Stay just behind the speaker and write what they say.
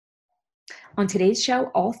On today's show,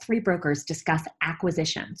 all three brokers discuss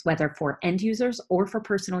acquisitions, whether for end users or for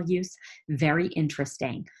personal use. Very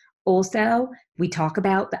interesting. Also, we talk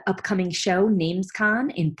about the upcoming show,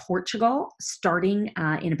 NamesCon in Portugal, starting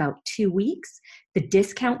in about 2 weeks. The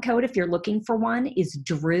discount code, if you're looking for one, is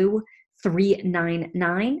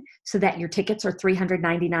Drew399, so that your tickets are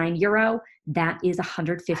 €399. That is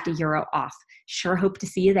 €150 off. Sure hope to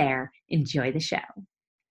see you there. Enjoy the show.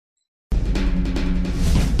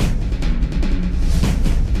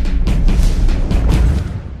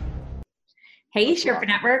 Hey, Sherpa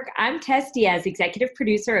Network. I'm Tess Diaz, executive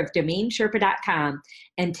producer of DomainSherpa.com,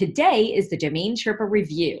 and today is the Domain Sherpa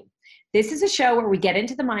Review. This is a show where we get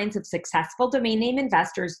into the minds of successful domain name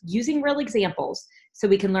investors using real examples so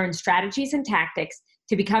we can learn strategies and tactics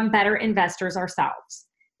to become better investors ourselves.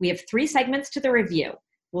 We have 3 segments to the review.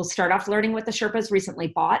 We'll start off learning what the Sherpas recently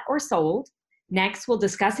bought or sold. Next, we'll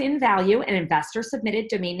discuss in value an investor-submitted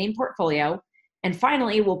domain name portfolio. And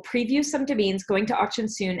finally, we'll preview some domains going to auction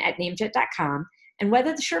soon at namejet.com and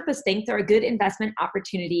whether the Sherpas think they're a good investment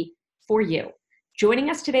opportunity for you. Joining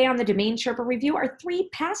us today on the Domain Sherpa Review are 3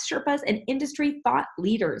 past Sherpas and industry thought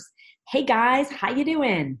leaders. Hey guys, how you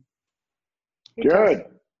doing? Good.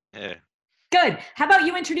 Yeah. Good. How about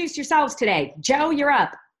you introduce yourselves today? Joe, you're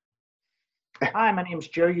up. Hi, my name is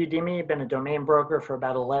Joe Udemy. I've been a domain broker for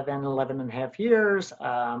about 11 and a half years.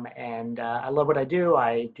 I love what I do.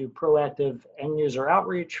 I do proactive end user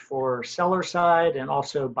outreach for seller side and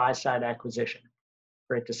also buy side acquisition.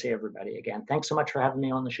 Great to see everybody again. Thanks so much for having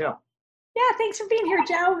me on the show. Yeah, thanks for being here,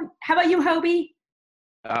 Joe. How about you, Hobie?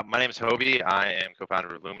 My name is Hobie. I am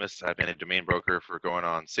co-founder of Loomis. I've been a domain broker for going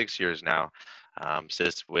on 6 years now.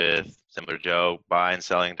 Assist with, similar to Joe, buying and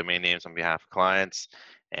selling domain names on behalf of clients,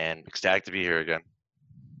 and ecstatic to be here again.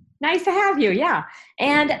 Nice to have you, yeah.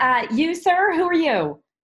 And you, sir, who are you?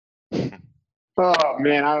 Oh,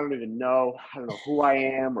 man, I don't even know. I don't know who I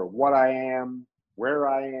am or what I am, where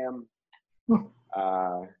I am.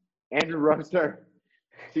 Andrew Roster,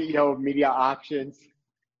 CEO of Media Options.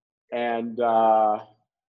 And,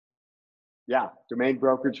 domain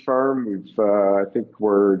brokerage firm. I think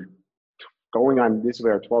we're going on, this will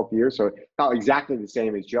be our 12th year, so not exactly the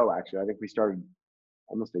same as Joe, actually. I think we started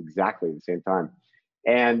almost exactly the same time.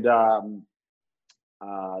 And at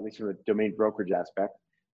least from the domain brokerage aspect.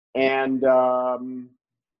 And I don't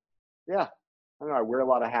know, I wear a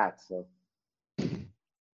lot of hats. So.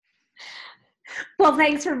 Well,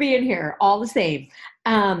 thanks for being here, all the same.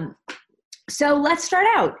 So let's start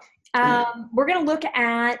out. We're going to look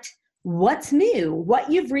at what's new,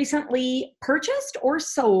 what you've recently purchased or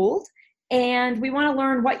sold, and we want to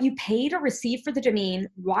learn what you paid or received for the domain,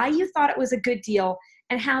 why you thought it was a good deal,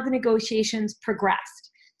 and how the negotiations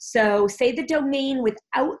progressed. So say the domain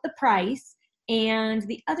without the price, and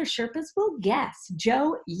the other Sherpas will guess.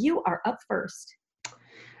 Joe, you are up first.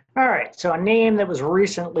 All right, so a name that was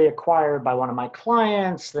recently acquired by one of my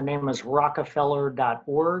clients, the name is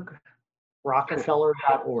Rockefeller.org.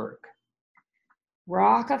 Rockefeller.org.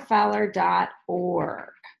 Rockefeller.org.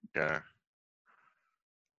 Yeah.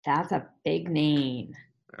 That's a big name.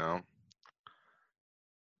 Yeah.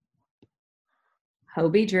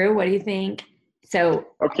 Hobie, Drew, what do you think? So,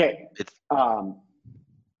 okay. Are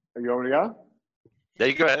you over to go? Yeah,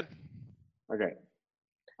 you go ahead. Okay.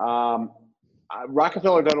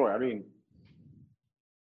 Rockefeller.org. I mean,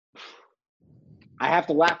 I have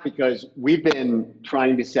to laugh because we've been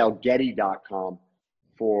trying to sell Getty.com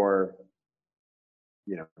for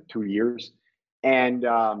 2 years, and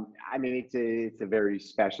I mean it's a very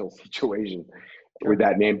special situation with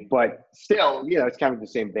that name, but still, it's kind of the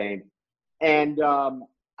same vein. And I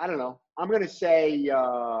don't know. I'm gonna say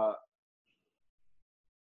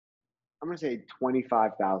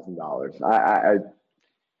 $25,000.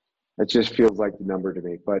 It just feels like the number to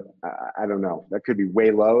me, but I don't know. That could be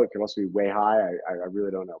way low. It could also be way high. I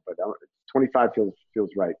really don't know, but 25 feels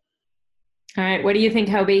right. All right. What do you think,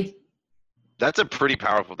 Hobie? That's a pretty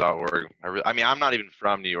powerful .org. I mean, I'm not even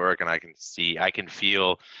from New York, and I can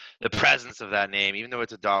feel the presence of that name, even though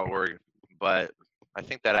it's a .org. But I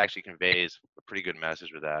think that actually conveys a pretty good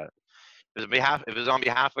message with that. If it was on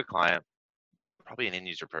behalf of a client, probably an end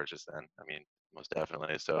user purchase then. I mean, most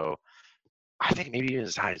definitely. So I think maybe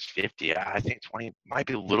as high as 50. I think 20 might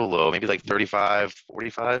be a little low, maybe like 35,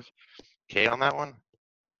 45K on that one.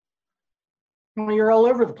 Well, you're all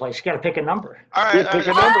over the place. You got to pick a number. All right, pick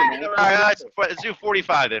a number, man. All right, let's do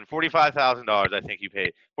 45 then. $45,000. I think you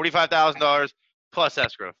paid $45,000 plus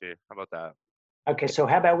escrow fee. How about that? Okay, so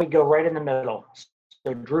how about we go right in the middle?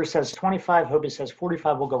 So Drew says 25, Hobie says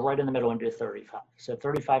 45. We'll go right in the middle and do 35. So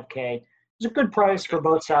 35K is a good price for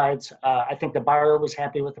both sides. I think the buyer was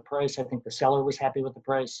happy with the price. I think the seller was happy with the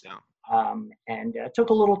price. Yeah. And it took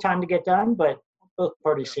a little time to get done, but both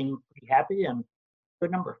parties seemed pretty happy and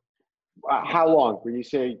good number. How long? When you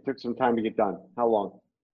say it took some time to get done, how long?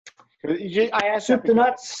 I asked Soup that to because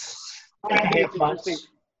nuts, 3.5 it's interesting. months.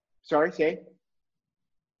 Sorry, say?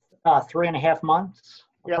 3.5 months,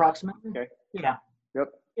 Yep. approximately. Okay. Yeah. Yep.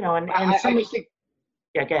 You know, and I some, just think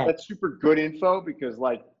yeah, go ahead. that's super good info because,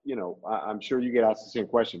 like, you know, I'm sure you get asked the same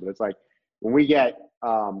question, but it's like when we get,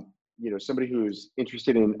 you know, somebody who's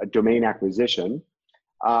interested in a domain acquisition,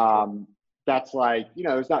 that's like, you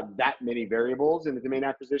know, there's not that many variables in the domain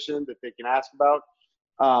acquisition that they can ask about.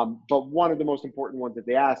 But one of the most important ones that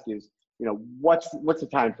they ask is, you know, what's the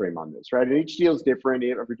time frame on this, right? And each deal is different.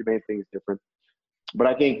 Every domain thing is different. But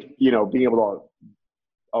I think, you know, being able to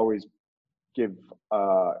always give,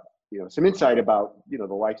 you know, some insight about, you know,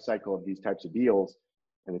 the life cycle of these types of deals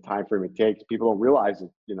and the time frame it takes. People don't realize that,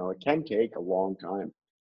 you know, it can take a long time.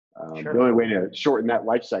 Sure. The only way to shorten that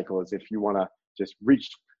life cycle is if you want to just reach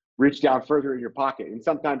down further in your pocket. And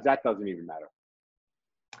sometimes that doesn't even matter.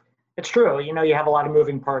 It's true. You know, you have a lot of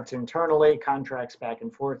moving parts internally, contracts back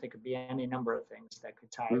and forth. It could be any number of things that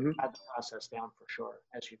could tie the process down for sure,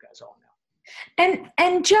 as you guys all know.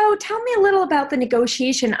 And Joe, tell me a little about the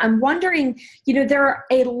negotiation. I'm wondering, you know, there are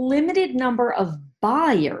a limited number of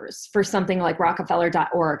buyers for something like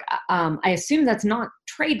Rockefeller.org. I assume that's not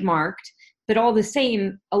trademarked, but all the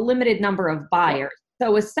same, a limited number of buyers.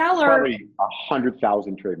 So a seller, probably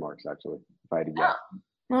 100,000 trademarks, actually, if I had to guess.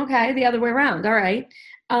 Okay, the other way around. All right.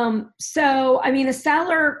 So, I mean, a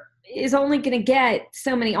seller is only going to get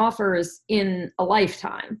so many offers in a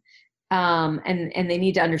lifetime. And they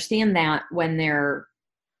need to understand that when they're,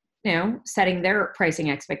 you know, setting their pricing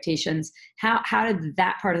expectations. How did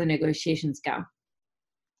that part of the negotiations go?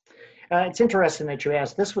 It's interesting that you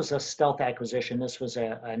asked. This was a stealth acquisition. This was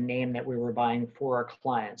a name that we were buying for our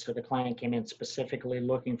client. So the client came in specifically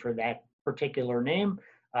looking for that particular name.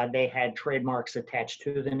 They had trademarks attached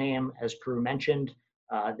to the name, as Prue mentioned.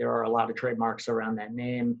 There are a lot of trademarks around that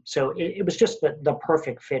name. So it was just the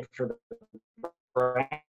perfect fit for the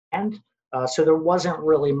brand. So there wasn't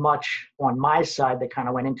really much on my side that kind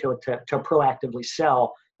of went into it to proactively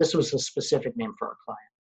sell. This was a specific name for our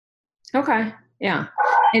client. Okay. Yeah.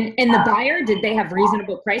 And the buyer, did they have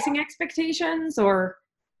reasonable pricing expectations, or,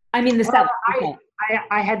 I mean, the seller?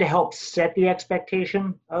 I had to help set the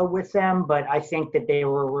expectation with them, but I think that they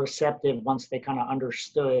were receptive once they kind of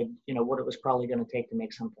understood, you know, what it was probably going to take to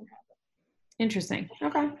make something happen. Interesting.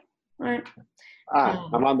 Okay. All right.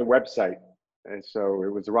 I'm on the website. And so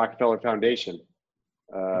it was the Rockefeller Foundation,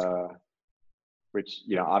 which,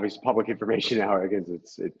 you know, obviously public information now, I guess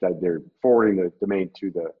it's they're forwarding the domain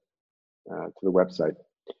to the website.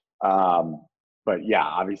 But yeah,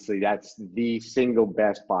 obviously that's the single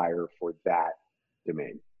best buyer for that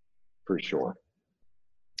domain, for sure.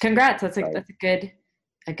 Congrats. That's a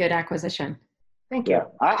good acquisition. Thank you. Yeah.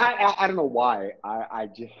 I don't know why. I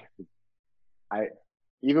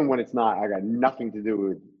even when it's not, I got nothing to do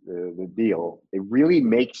with the deal. It really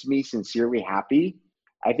makes me sincerely happy.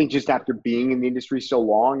 I think just after being in the industry so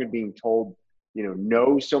long and being told, you know,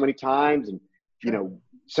 no so many times, and you know,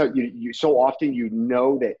 so you so often, you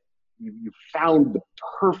know, that you found the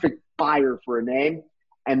perfect buyer for a name,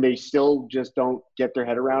 and they still just don't get their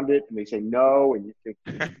head around it, and they say no, and you think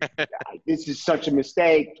this is such a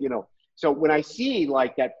mistake, you know. So when I see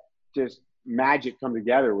like that just magic come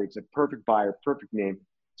together, where it's a perfect buyer, perfect name,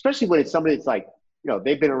 especially when it's somebody that's like, you know,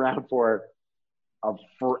 they've been around for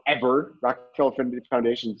forever. Rockefeller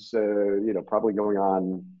Foundation's, you know, probably going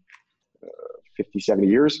on 50, 70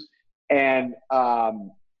 years. And,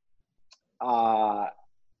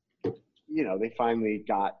 you know, they finally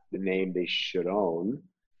got the name they should own.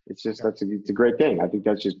 It's just, it's a great thing. I think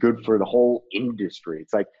that's just good for the whole industry.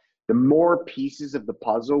 It's like the more pieces of the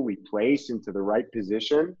puzzle we place into the right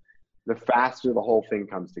position, the faster the whole thing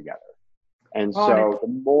comes together. And so the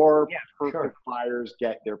more perfect buyers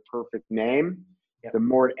get their perfect name, the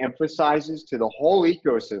more it emphasizes to the whole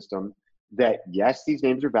ecosystem that, yes, these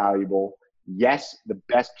names are valuable. Yes, the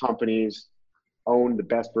best companies own the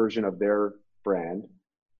best version of their brand.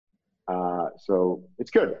 So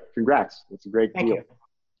it's good. Congrats. It's a great deal. Thank you.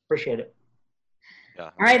 Appreciate it. Yeah.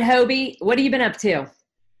 All right, Hobie, what have you been up to?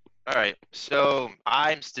 All right. So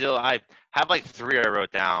I have like 3 I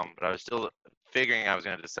wrote down, but I was still figuring I was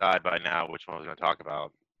going to decide by now which one I was going to talk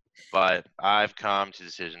about. But I've come to the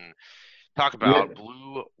decision, talk about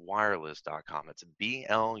BlueWireless.com. It's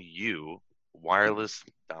BLU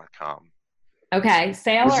wireless.com. Okay.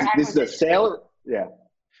 Sale or acquisition? This is a sale? Yeah.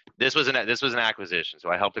 This was an acquisition. So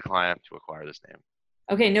I helped a client to acquire this name.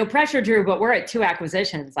 Okay. No pressure, Drew, but we're at 2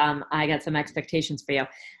 acquisitions. I got some expectations for you.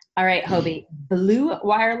 All right, Hobie,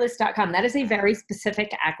 bluewireless.com. That is a very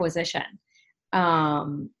specific acquisition,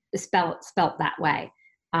 spelt that way.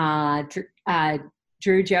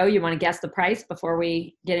 Drew, Joe, you want to guess the price before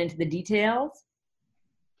we get into the details?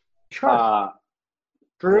 Sure.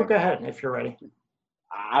 Drew, go ahead if you're ready.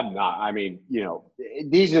 I'm not. I mean,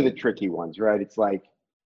 these are the tricky ones, right? It's like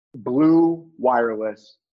Blue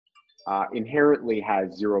Wireless inherently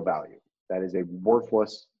has zero value. That is a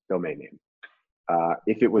worthless domain name.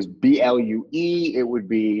 If it was BLUE, it would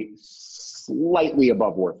be slightly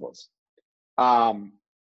above worthless.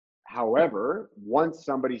 However, once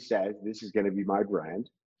somebody says this is going to be my brand,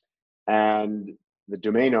 and the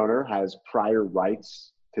domain owner has prior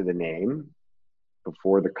rights to the name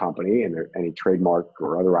before the company and any trademark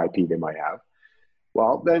or other IP they might have,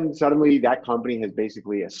 well, then suddenly that company has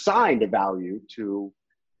basically assigned a value to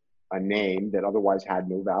a name that otherwise had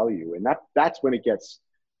no value. And that's when it gets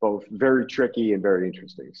both very tricky and very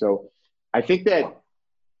interesting. So I think that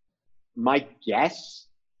my guess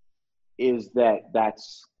is that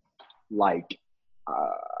that's like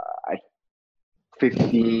a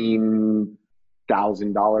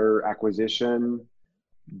 $15,000 acquisition.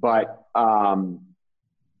 But,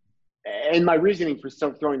 and my reasoning for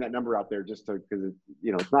throwing that number out there, just because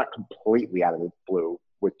it's not completely out of the blue,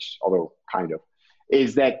 which although kind of,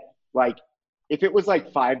 is that like if it was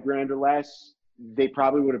like $5,000 or less, they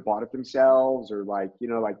probably would have bought it themselves, or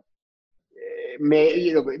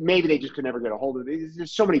maybe they just could never get a hold of it.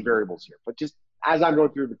 There's so many variables here. But just as I'm going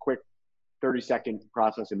through the quick 30-second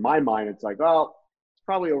process in my mind, it's like, well, it's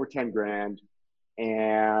probably over $10,000,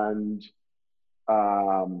 and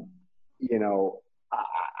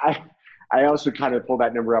I also kind of pulled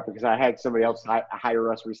that number up because I had somebody else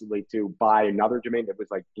hire us recently to buy another domain that was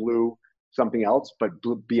like Blue something else, but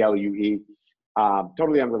BLUE,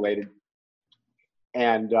 totally unrelated.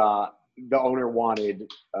 And the owner wanted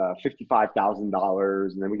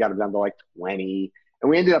 $55,000, and then we got it down to like 20, and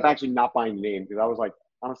we ended up actually not buying the name because I was like,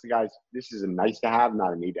 honestly, guys, this is a nice to have,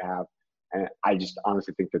 not a need to have, and I just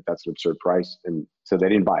honestly think that that's an absurd price, and so they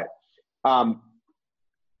didn't buy it.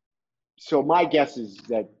 So my guess is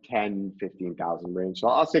that 10, 15,000 range. So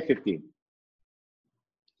I'll say 15.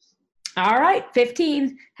 All right,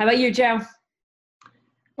 15. How about you, Joe?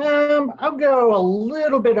 I'll go a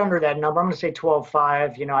little bit under that number. I'm going to say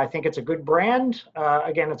 12.5. I think it's a good brand.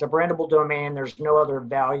 Again, it's a brandable domain. There's no other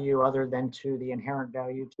value other than to the inherent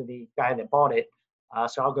value to the guy that bought it.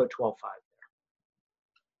 So I'll go 12.5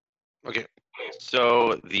 there. Okay.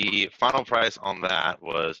 So the final price on that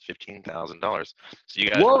was $15,000. So you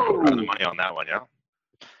guys were the money on that one, yeah?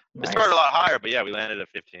 Nice. It started a lot higher, but yeah, we landed at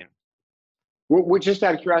 15. Well, just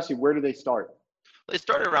out of curiosity, where do they start? They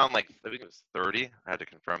started around I think it was 30. I had to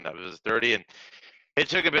confirm that it was 30, and it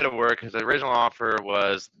took a bit of work because the original offer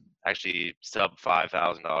was actually sub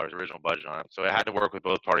 $5,000 original budget on it. So I had to work with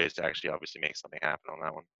both parties to actually obviously make something happen on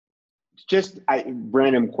that one. Just a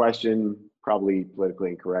random question, probably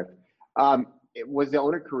politically incorrect. Was the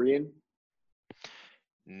owner Korean?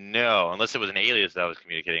 No, unless it was an alias that I was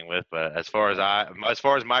communicating with. But as far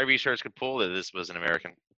as my research could pull, that this was an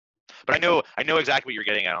American. But I know exactly what you're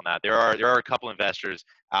getting at on that. There are a couple investors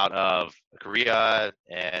out of Korea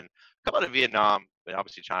and a couple out of Vietnam, but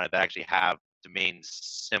obviously China, that actually have domains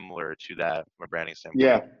similar to that from a branding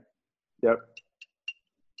standpoint. Yeah.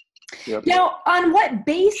 Yep. Now, on what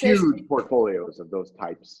basis? Huge portfolios of those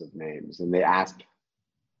types of names, and they ask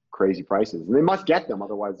crazy prices, and they must get them,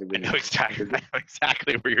 otherwise they wouldn't. I know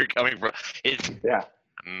exactly where you're coming from. Yeah.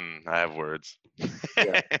 I have words.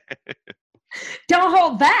 Yeah. Don't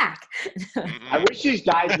hold back. I wish these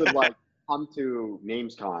guys would come to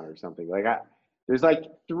NamesCon or something. There's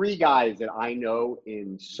 3 guys that I know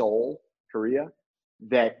in Seoul, Korea,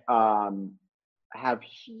 that have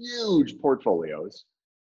huge portfolios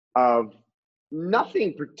of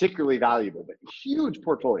nothing particularly valuable, but huge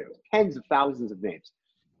portfolios, tens of thousands of names.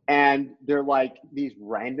 And they're these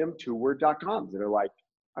random 2-word.coms that are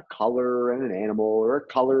a color and an animal, or a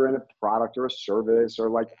color and a product or a service,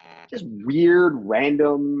 or just weird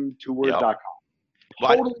random 2-word.com.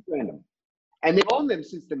 Yep. Totally random. And they've owned them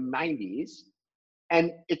since the 90s.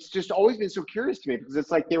 And it's just always been so curious to me, because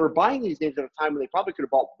it's they were buying these names at a time when they probably could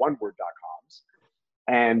have bought 1-word.coms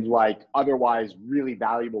and otherwise really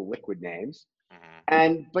valuable liquid names.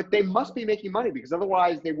 Mm-hmm. But they must be making money, because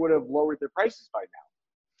otherwise they would have lowered their prices by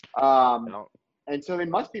now. And so they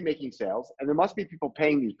must be making sales, and there must be people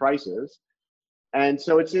paying these prices. And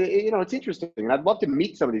so it's interesting. And I'd love to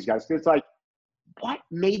meet some of these guys, because it's what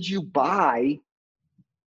made you buy,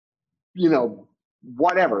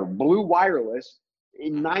 whatever, Blue Wireless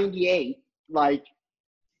in 98, and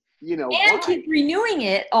why? Keep renewing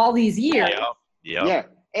it all these years. Yeah. Yeah.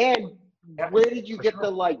 And Yep, where did you for get sure.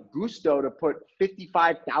 the like gusto to put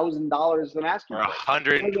 $55,000 in asking Or price?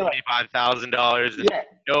 $125,000 and Yeah,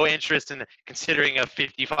 no interest in considering a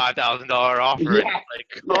 $55,000 offer. yeah,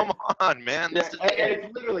 Like, come on, man. yeah. This is And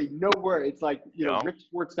it's literally no word. It's like, you know, Rich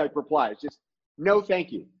Schwartz type replies. Just no,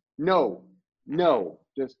 thank you. No,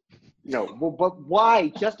 just no. Well, but why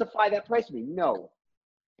justify that price to me? No.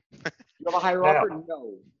 You have a higher No. offer?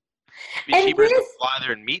 No. it'd be And cheaper to this- fly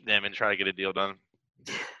there and meet them and try to get a deal done.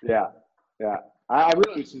 Yeah, yeah. I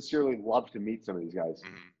really sincerely love to meet some of these guys.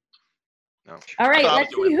 Mhm. No. All I right, thought I was let's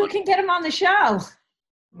see doing who one. can get him on the show.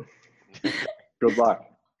 Good luck.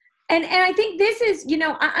 And I think this is,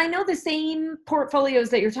 I know the same portfolios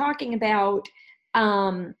that you're talking about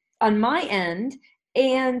on my end.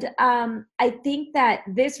 And I think that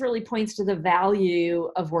this really points to the value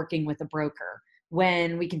of working with a broker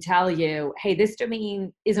when we can tell you, hey, this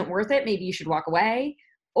domain isn't worth it. Maybe you should walk away.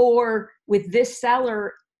 Or with this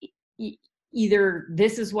seller, either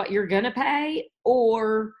this is what you're going to pay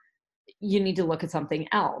or you need to look at something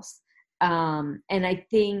else. And I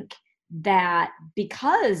think that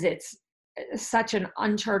because it's such an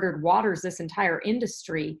uncharted waters, this entire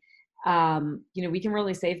industry, we can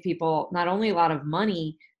really save people not only a lot of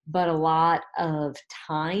money, but a lot of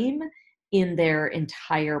time in their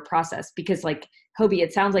entire process. Because like Hobie,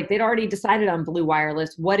 it sounds like they'd already decided on Blue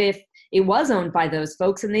Wireless. What if it was owned by those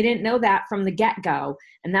folks and they didn't know that from the get-go?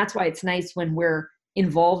 And that's why it's nice when we're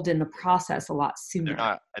involved in the process a lot sooner.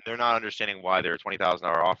 They're not understanding why their $20,000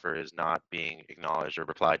 offer is not being acknowledged or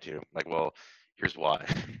replied to. Like, well, here's why.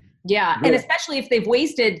 Yeah. And especially if they've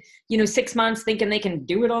wasted, 6 months thinking they can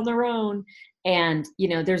do it on their own. And,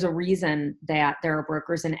 there's a reason that there are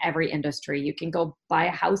brokers in every industry. You can go buy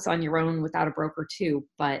a house on your own without a broker too,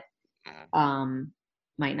 but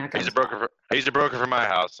might not go. I use a broker for my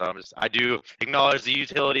house. So I do acknowledge the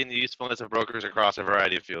utility and the usefulness of brokers across a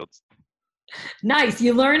variety of fields. Nice.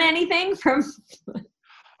 You learn anything from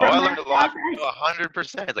I learned a lot.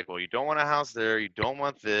 process? 100%. It's like, well, you don't want a house there. You don't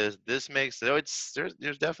want this. This makes there's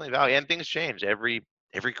definitely value, and things change every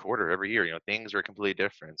quarter, every year. Things are completely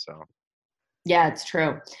different. So Yeah, it's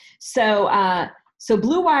true. So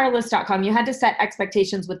bluewireless.com, you had to set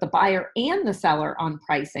expectations with the buyer and the seller on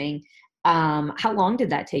pricing. How long did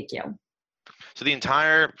that take you? So the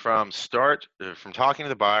entire from talking to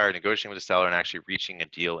the buyer, negotiating with the seller, and actually reaching a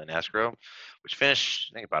deal in escrow, which finished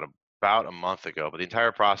I think about a month ago. But the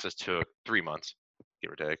entire process took 3 months,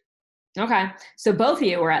 give or take. Okay, so both of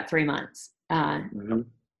you were at 3 months. Mhm.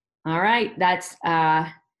 All right, that's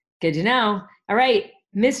good to know. All right,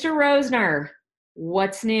 Mr. Rosner,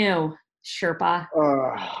 what's new, Sherpa?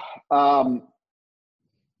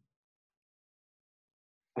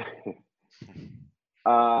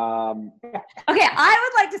 Okay, I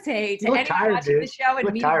would like to say to You look anyone tired, watching the dude. show and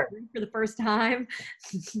Look meeting tired. you for the first time,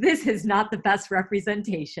 this is not the best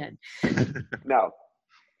representation. No.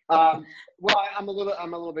 Well, I'm a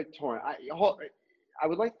little bit torn. I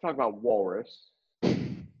would like to talk about Walrus.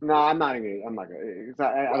 No, I'm not gonna.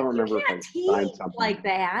 I don't remember if I You signed can't tease something like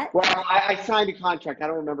that. Well, I signed a contract. I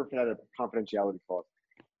don't remember if it had a confidentiality clause.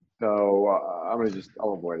 So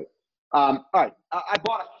I'll avoid it. All right. I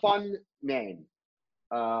bought a fun name.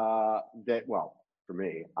 For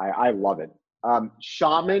me, I love it.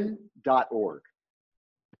 Shaman.org.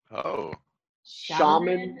 Oh,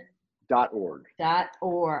 Shaman.org.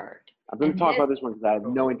 .org. I'm going to And talk this- about this one because I have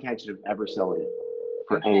no intention of ever selling it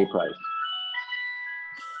for any price.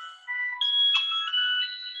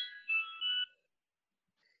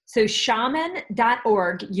 So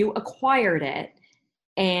shaman.org, you acquired it,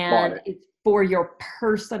 and Bought it. it's for your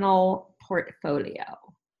personal portfolio.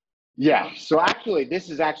 Yeah. So actually, this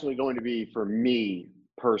is actually going to be for me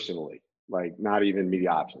personally, like not even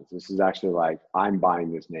media options. This is actually like I'm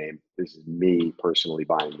buying this name. This is me personally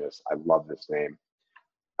buying this. I love this name.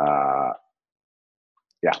 Yeah.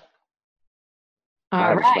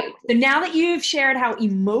 All right. So now that you've shared how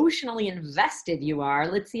emotionally invested you are,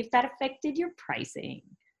 let's see if that affected your pricing.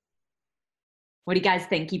 What do you guys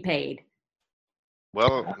think you paid?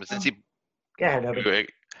 well, since you Go ahead, Hobie.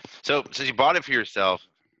 since you bought it for yourself,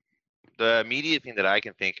 the immediate thing that I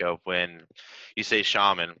can think of when you say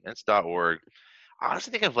shaman, it's .org. I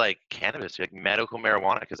honestly think of like cannabis, like medical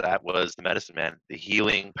marijuana, because that was the medicine man, the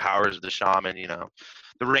healing powers of the shaman,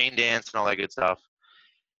 the rain dance and all that good stuff.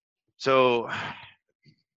 So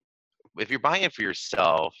if you're buying it for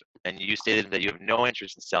yourself and you stated that you have no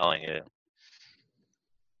interest in selling it,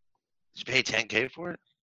 did you pay $10K for it?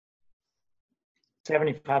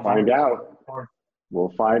 7,500. Find out. Or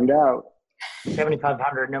We'll find out.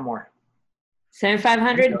 7,500, no more.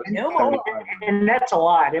 7,500? No more. And that's a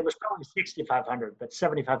lot. It was probably 6,500, but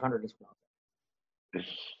 7,500 is well.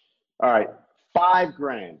 All right,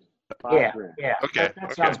 $5,000. Yeah, $5,000. yeah. Okay, That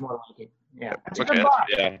okay. sounds more like it. Yeah, that's a Okay, good buy.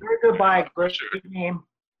 yeah. Very good buy. Great Sure. name.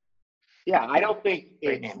 Yeah, I don't think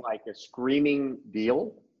Great it's name. like a screaming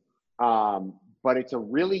deal, but it's a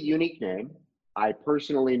really unique name. I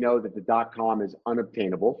personally know that the .com is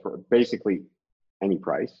unobtainable for basically any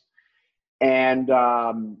price, and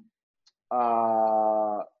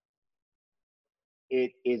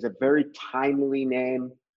it is a very timely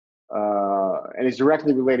name, and is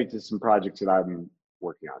directly related to some projects that I'm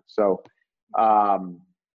working on. So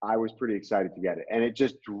I was pretty excited to get it, and it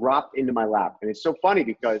just dropped into my lap. And it's so funny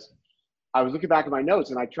because I was looking back at my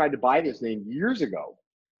notes, and I tried to buy this name years ago.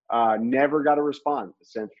 Never got a response.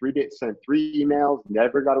 Sent three emails,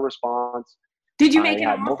 never got a response. Did you I make an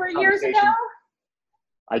had offer multiple years ago? conversations.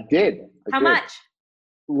 I did. How much?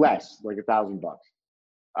 Less, like $1,000.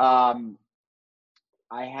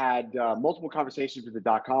 I had multiple conversations with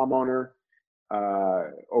the .com owner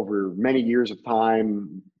over many years of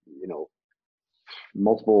time. You know,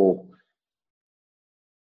 multiple,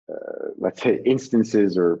 let's say,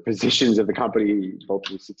 instances or positions of the company, both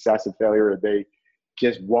with success and failure. They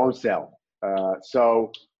just won't sell.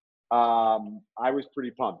 So I was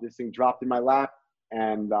pretty pumped. This thing dropped in my lap,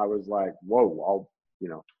 and I was like, "Whoa!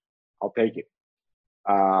 I'll take it."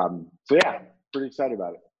 So yeah, pretty excited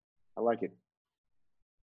about it. I like it.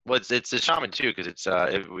 Well, it's a shaman too, because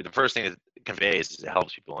the first thing it conveys is it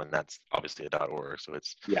helps people, and that's obviously a .org. So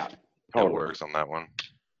Yeah, it totally. works on that one.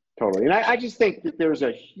 Totally. And I just think that there's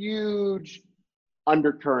a huge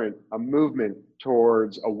undercurrent, a movement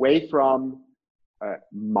towards away from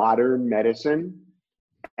modern medicine.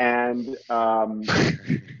 And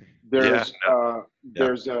there's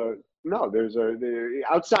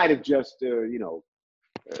outside of just,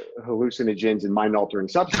 hallucinogens and mind-altering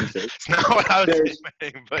substances. It's not what I was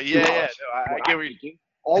saying, but I get what you're thinking.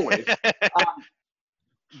 Always.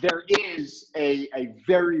 There is a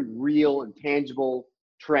very real and tangible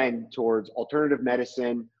trend towards alternative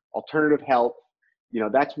medicine, alternative health.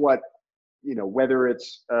 That's what, whether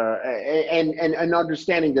it's, and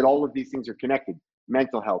understanding that all of these things are connected: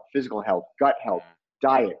 mental health, physical health, gut health,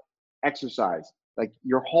 diet, exercise, like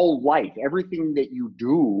your whole life, everything that you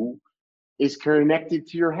do is connected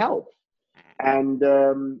to your health. And,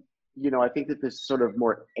 I think that this sort of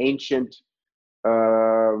more ancient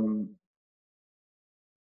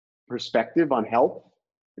perspective on health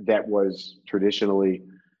that was traditionally,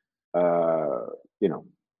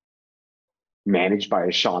 managed by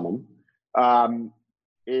a shaman,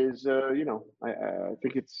 is, I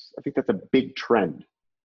think that's a big trend.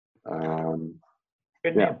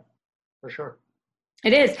 Good name, for sure.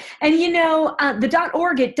 It is. And, the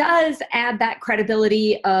 .org, it does add that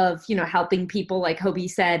credibility of, helping people, like Hobie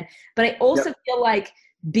said. But I also feel like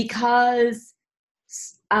because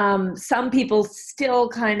some people still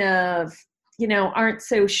kind of, aren't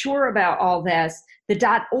so sure about all this,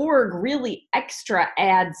 the .org really extra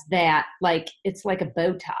adds that, like, it's like a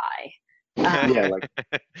bow tie. Like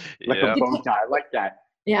a bow tie. I like that.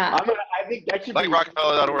 Yeah. I think that should like be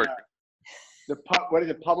Rockefeller.org. What is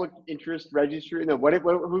it? Public Interest Registry? No, who's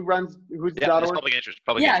the .org? Public Interest.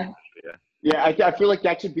 Public Interest. Yeah. I feel like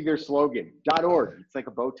that should be their slogan. .org. It's like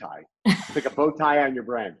a bow tie. It's like a bow tie on your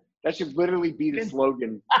brand. That should literally be the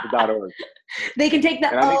slogan for .org. They can take the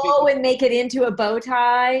O and make it into a bow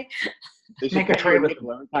tie. They should make a trade with them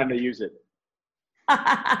every time they use it.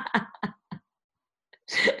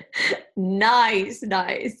 Nice.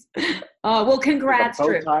 Well, congrats, like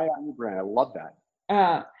a bow Drew. tie on your brand. I love that.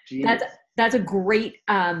 That's a great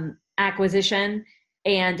acquisition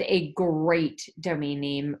and a great domain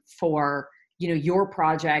name for your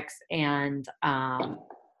projects, and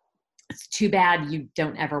it's too bad you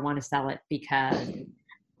don't ever want to sell it, because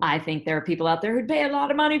I think there are people out there who'd pay a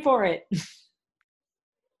lot of money for it.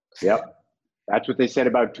 Yep. That's what they said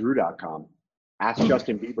about Drew.com. Ask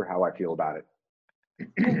Justin Bieber how I feel about it.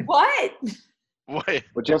 What? Well,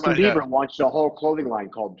 Justin Bieber launched a whole clothing line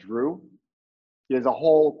called Drew. He has a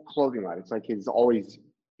whole clothing line. It's like he's always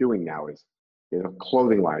doing now is he has a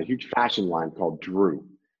clothing line, a huge fashion line called Drew.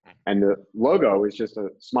 And the logo is just a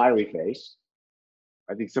smiley face.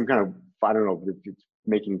 I think some kind of, I don't know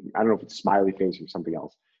if it's smiley face or something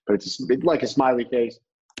else, but it's like a smiley face,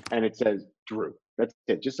 and it says Drew. That's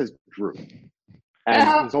it. It just says Drew.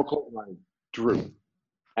 And his whole clothing line, Drew.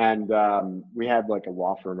 And we had like a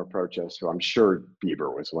law firm approach us, so I'm sure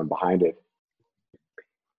Bieber was the one behind it.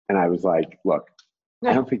 And I was like, look,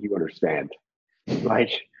 I don't think you understand.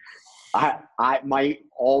 Like,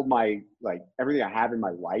 everything I have in my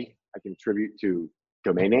life, I can attribute to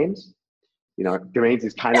domain names. Domains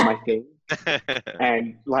is kind of my thing.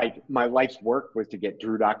 And like my life's work was to get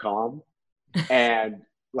Drew.com. and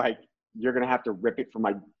like you're gonna have to rip it from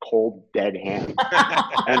my cold dead hand,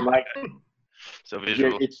 and like So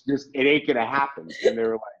visual. it's just it ain't gonna happen. And they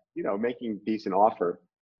were like, making a decent offer,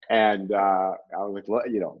 and I was like, well,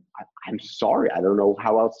 I'm sorry, I don't know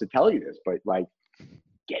how else to tell you this, but like,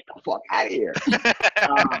 get the fuck out of here.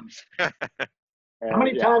 How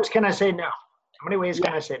many times can I say no? How many ways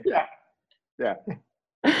can I say no? Yeah.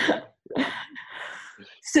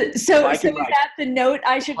 So is that the note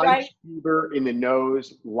I should write? Punch Bieber in the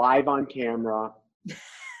nose, live on camera,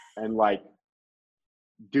 and like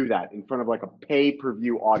do that in front of like a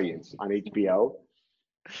pay-per-view audience on HBO,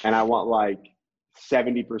 and I want like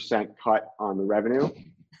 70% cut on the revenue.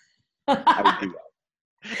 I would do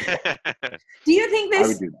that. Do you think this? I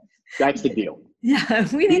would do that. That's the deal. Yeah,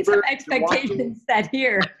 we need some Bieber, expectations set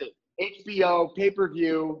here. HBO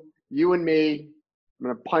pay-per-view, you and me. I'm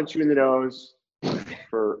gonna punch you in the nose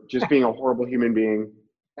for just being a horrible human being,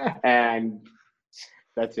 and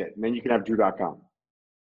that's it. And then you can have Drew.com.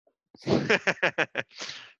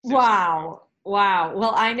 Wow.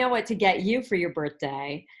 Well, I know what to get you for your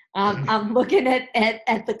birthday. I'm looking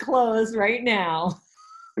at the clothes right now.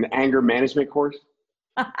 An anger management course?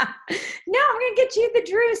 No, I'm going to get you the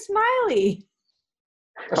Drew Smiley.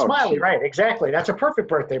 A smiley, right? Exactly. That's a perfect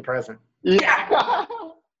birthday present. Yeah.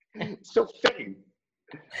 So fitting.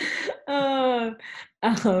 All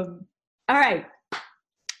right.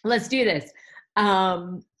 Let's do this.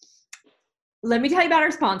 Let me tell you about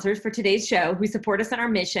our sponsors for today's show who support us in our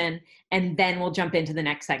mission, and then we'll jump into the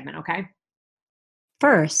next segment, okay?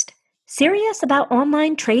 First, serious about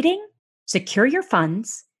online trading? Secure your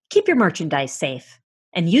funds, keep your merchandise safe,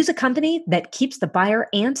 and use a company that keeps the buyer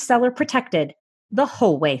and seller protected the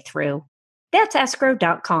whole way through. That's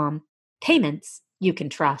escrow.com. Payments you can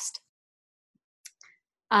trust.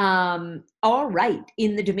 All right.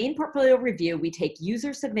 In the domain portfolio review, we take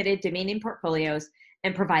user-submitted domain name portfolios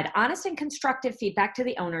and provide honest and constructive feedback to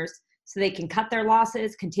the owners so they can cut their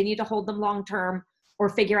losses, continue to hold them long-term, or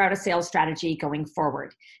figure out a sales strategy going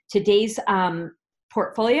forward. Today's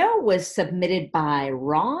portfolio was submitted by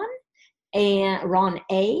Ron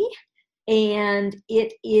A, and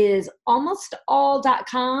it is almost all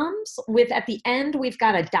 .coms with at the end we've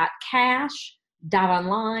got a .cash,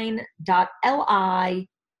 .online, .li,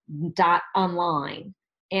 .online,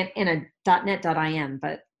 and a .net.im,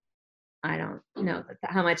 but I don't know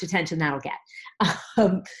how much attention that'll get.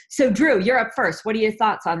 So Drew, you're up first. What are your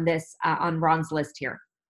thoughts on this, on Ron's list here?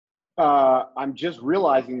 I'm just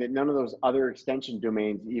realizing that none of those other extension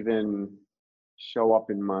domains even show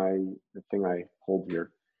up in the thing I hold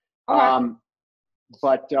here. Okay.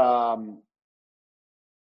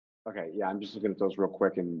 Okay, yeah, I'm just looking at those real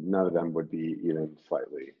quick, and none of them would be even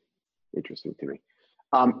slightly interesting to me.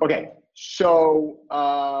 Okay, so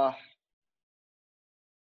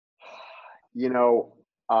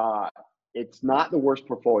it's not the worst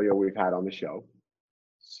portfolio we've had on the show,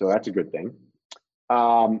 so that's a good thing.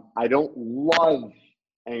 I don't love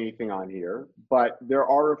anything on here, but there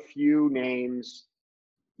are a few names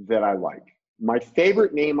that I like. My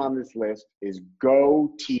favorite name on this list is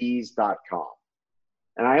GoTees.com.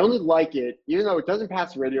 And I only like it, even though it doesn't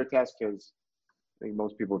pass the radio test, because I think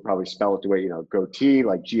most people would probably spell it the way, Goatee,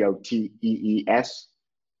 like G-O-T-E-E-S.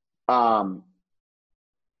 But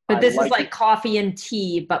this is like coffee and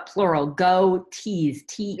tea, but plural. Go Tees.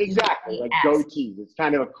 T-E-E-S. Exactly, like Goatees. It's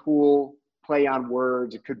kind of a cool play on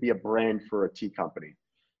words. It could be a brand for a tea company.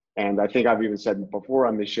 And I think I've even said before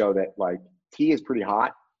on this show that like tea is pretty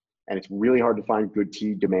hot, and it's really hard to find good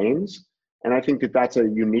tea domains. And I think that that's a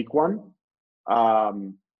unique one.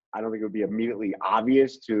 I don't think it would be immediately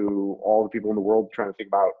obvious to all the people in the world trying to think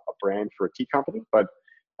about a brand for a tea company, but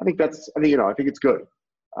I think it's good.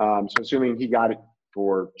 So assuming he got it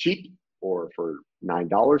for cheap or for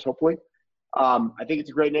 $9, hopefully, I think it's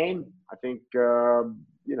a great name. I think, it's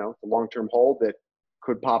a long-term hold that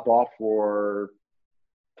could pop off for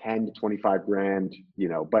 10 to 25 grand,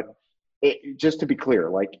 but just to be clear,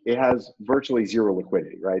 like it has virtually zero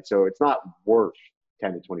liquidity, right? So it's not worth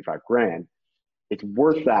 10 to 25 grand. It's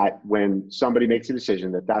worth that when somebody makes a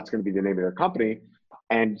decision that that's going to be the name of their company,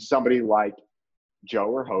 and somebody like Joe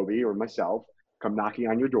or Hobie or myself come knocking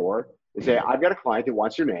on your door and say, I've got a client that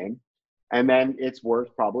wants your name. And then it's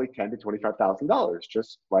worth probably $10,000 to $25,000,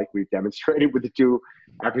 just like we've demonstrated with the two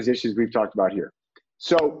acquisitions we've talked about here.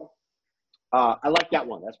 So I like that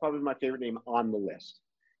one. That's probably my favorite name on the list.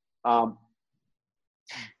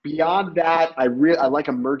 Beyond that, I like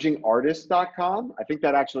emergingartist.com. I think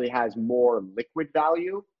that actually has more liquid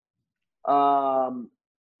value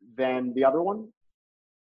than the other one.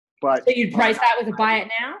 But so you'd price that with a buy it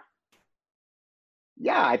now?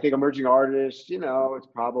 Yeah, I think emerging artists, it's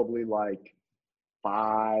probably like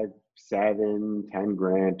 5, 7, 10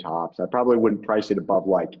 grand tops. I probably wouldn't price it above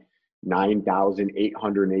like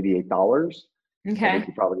 $9,888. I Okay. think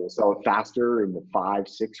you're probably going to sell it faster in the 5,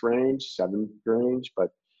 6 range, 7 range. But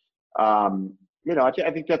I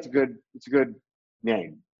think that's it's a good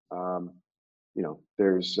name.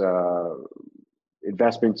 There's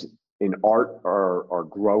investments in art are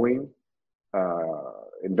growing.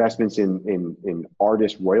 Investments in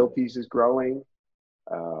artist royalties is growing.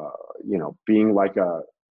 Being like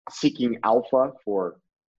seeking alpha for,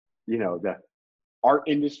 the art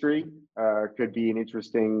industry could be an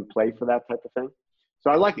interesting play for that type of thing.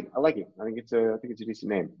 So I like it. I think it's a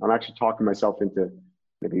decent name. I'm actually talking myself into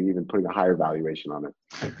maybe even putting a higher valuation on it.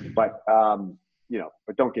 But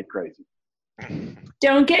but don't get crazy.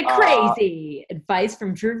 Don't get crazy. Advice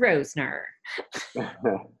from Drew Rosner.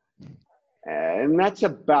 And that's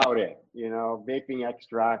about it. Vaping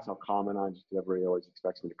extracts, I'll comment on, just everybody always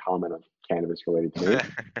expects me to comment on cannabis related to me.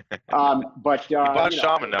 But you bought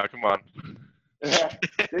Shaman now, come on.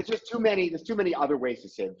 There's too many other ways to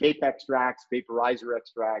say it. Vape extracts, vaporizer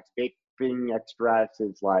extracts, vaping extracts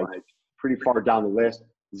is like pretty far down the list.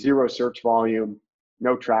 0 search volume,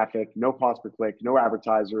 no traffic, no cost per click, no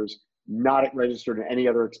advertisers, not registered in any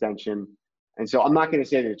other extension. And so I'm not going to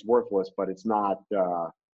say that it's worthless, but it's not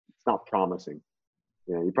promising.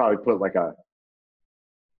 You probably put like a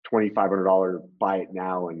 $2,500 buy it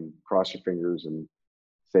now and cross your fingers and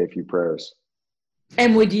say a few prayers.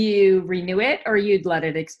 And would you renew it or you'd let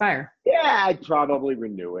it expire? Yeah, I'd probably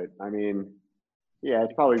renew it. I mean, yeah,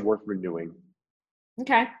 it's probably worth renewing.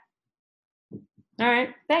 Okay. All right.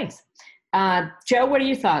 Thanks. Joe, what are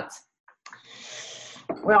your thoughts?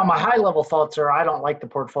 Well, my high level thoughts are I don't like the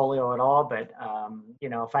portfolio at all, but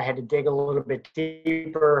if I had to dig a little bit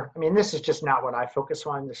deeper, I mean, this is just not what I focus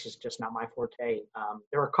on. This is just not my forte.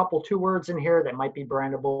 There are a couple 2 words in here that might be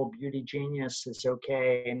brandable. Beauty Genius is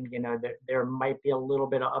okay. And, there might be a little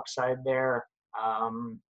bit of upside there.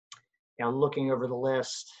 Looking over the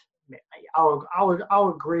list,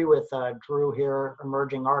 I'll agree with Drew here.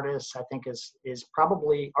 Emerging artists, I think is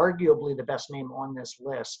probably arguably the best name on this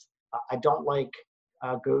list. I don't like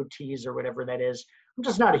goatees or whatever that is. I'm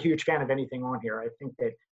just not a huge fan of anything on here. I think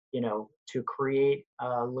that, to create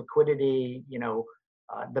liquidity,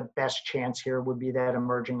 the best chance here would be that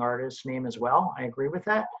emerging artist name as well. I agree with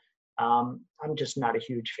that. I'm just not a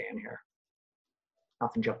huge fan here.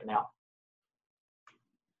 Nothing jumping out.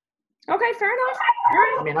 Okay, fair enough. All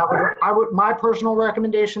right. I mean, I would. My personal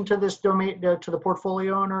recommendation to this domain, to the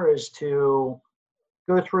portfolio owner, is to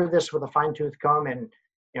go through this with a fine-tooth comb and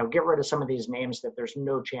get rid of some of these names that there's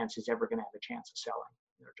no chance he's ever going to have a chance of selling.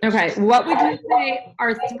 Okay, what would you say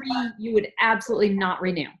are 3 you would absolutely not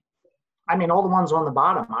renew? I mean, all the ones on the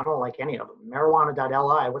bottom, I don't like any of them.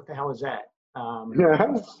 Marijuana.li, what the hell is that?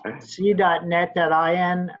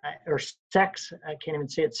 C.net.in or sex, I can't even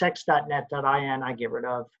see it. Sex.net.in, I get rid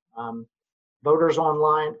of. Voters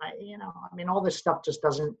Online, all this stuff just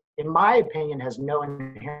doesn't, in my opinion, has no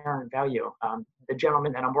inherent value. The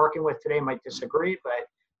gentleman that I'm working with today might disagree, but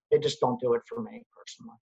they just don't do it for me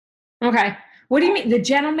personally. Okay. What do you mean? The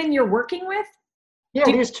gentleman you're working with? Yeah,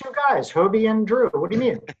 these 2 guys, Hobie and Drew. What do you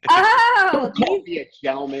mean? Oh, Don't be a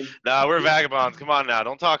gentleman. No, we're vagabonds. Come on now.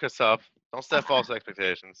 Don't talk us up. Don't set false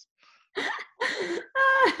expectations.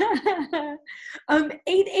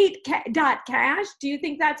 88.cash. Do you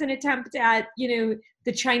think that's an attempt at, the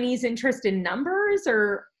Chinese interest in numbers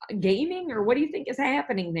or gaming, or what do you think is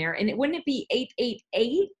happening there? And wouldn't it be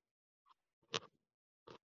 888?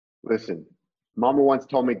 Listen, Mama once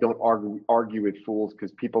told me don't argue with fools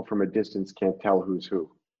because people from a distance can't tell who's who.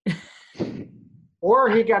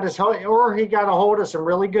 Or he got a hold of some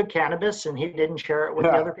really good cannabis and he didn't share it with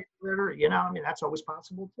the other people that are, that's always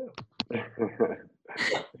possible too.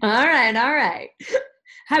 All right.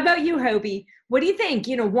 How about you, Hobie? What do you think?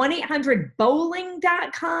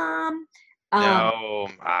 1-800-bowling.com.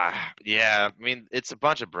 Yeah. I mean, it's a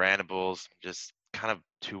bunch of brandables, just kind of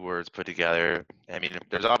 2 words put together. I mean,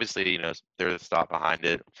 there's obviously, there's thought behind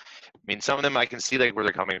it. I mean, some of them I can see like where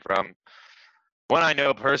they're coming from. One I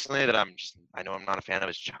know personally that I know I'm not a fan of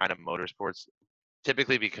is China Motorsports.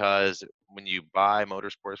 Typically because when you buy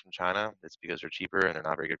motorsports from China, it's because they're cheaper and they're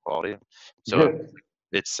not very good quality. So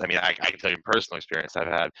I can tell you from personal experience,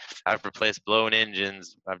 I've replaced blown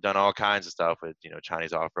engines. I've done all kinds of stuff with,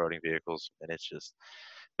 Chinese off-roading vehicles, and it's just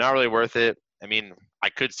not really worth it. I mean, I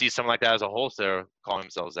could see someone like that as a wholesaler calling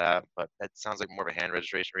themselves that, but that sounds like more of a hand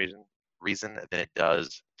registration reason than it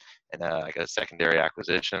does in like a secondary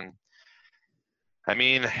acquisition. I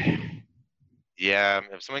mean, yeah,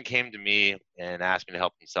 if someone came to me and asked me to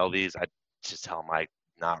help them sell these, I'd just tell them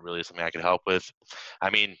not really something I could help with. I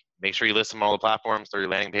mean, make sure you list them on all the platforms, throw your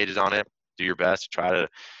landing pages on it, do your best to try to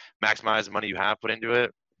maximize the money you have put into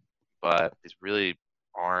it. But these really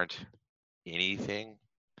aren't anything.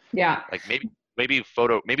 Yeah. Like maybe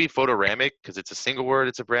Photoramic, because it's a single word,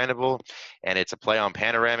 it's a brandable, and it's a play on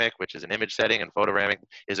panoramic, which is an image setting, and Photoramic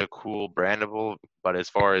is a cool brandable. But as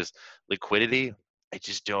far as liquidity, I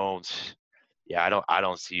just don't. Yeah, I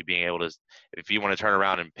don't see you being able to. If you want to turn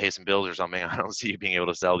around and pay some bills or something, I don't see you being able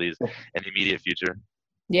to sell these in the immediate future.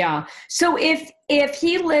 Yeah. So if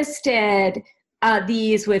he listed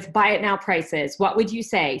these with buy it now prices, what would you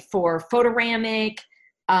say for Photoramic,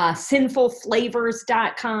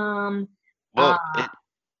 sinfulflavors.com? Well,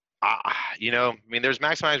 I mean, there's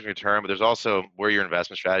maximizing return, but there's also where your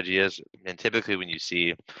investment strategy is. And typically when you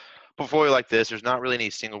see portfolio like this, there's not really any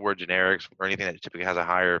single word generics or anything that typically has a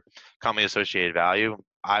higher commonly associated value.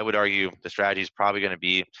 I would argue the strategy is probably going to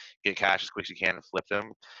be get cash as quick as you can and flip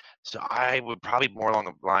them. So I would probably more along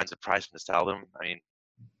the lines of price to sell them. I mean,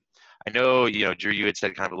 I know, Drew, you had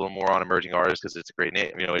said kind of a little more on emerging artists because it's a great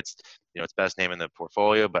name. It's best name in the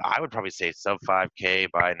portfolio, but I would probably say sub 5K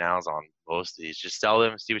buy nows on most of these. Just sell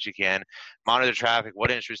them, see what you can, monitor traffic, what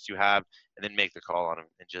interest you have, and then make the call on them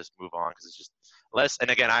and just move on because it's just less. And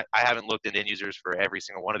again, I haven't looked at end users for every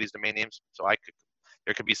single one of these domain names, so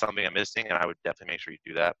there could be something I'm missing, and I would definitely make sure you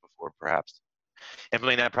do that before perhaps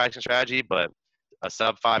implementing that pricing strategy. But a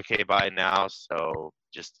sub 5K buy now, so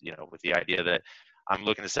just with the idea that I'm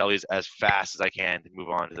looking to sell these as fast as I can to move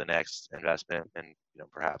on to the next investment and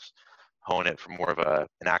perhaps hone it from more of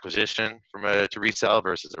an acquisition to resell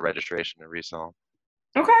versus a registration to resell.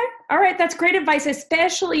 Okay. All right. That's great advice,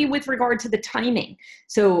 especially with regard to the timing.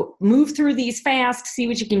 So move through these fast, see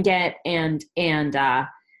what you can get, and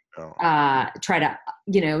try to,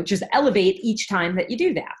 just elevate each time that you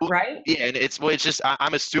do that. Right. Yeah. And it's just,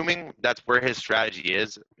 I'm assuming that's where his strategy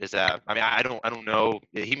is that, I mean, I don't know.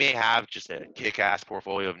 He may have just a kick-ass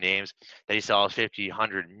portfolio of names that he sells $50,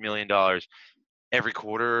 $100 million every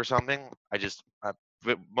quarter or something.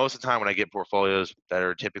 But most of the time when I get portfolios that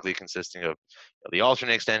are typically consisting of the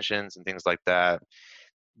alternate extensions and things like that,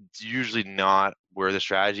 it's usually not where the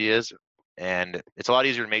strategy is. And it's a lot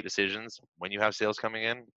easier to make decisions when you have sales coming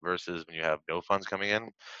in versus when you have no funds coming in.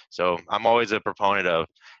 So I'm always a proponent of,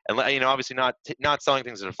 and obviously not selling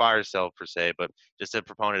things at a fire sale per se, but just a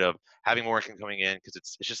proponent of having more income coming in because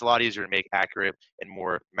it's just a lot easier to make accurate and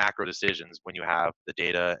more macro decisions when you have the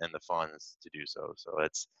data and the funds to do so. So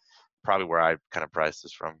it's probably where I kind of price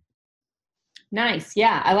this from. Nice.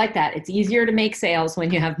 Yeah, I like that. It's easier to make sales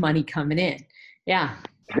when you have money coming in. Yeah.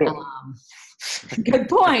 Good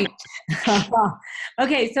point.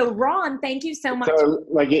 Okay, so Ron, thank you so much. So,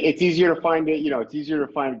 it's easier to find it's easier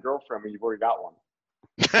to find a girlfriend when you've already got one.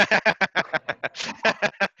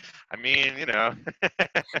 I mean,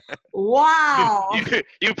 Wow.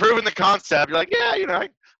 You've proven the concept. You're like, yeah,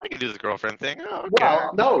 I can do this girlfriend thing. Oh, okay.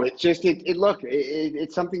 Well, no, it's just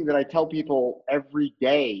it's something that I tell people every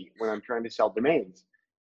day when I'm trying to sell domains.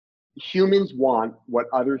 Humans want what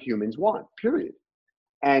other humans want, period.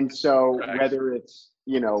 And so whether it's,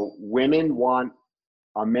 women want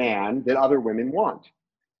a man that other women want,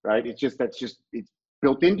 right? It's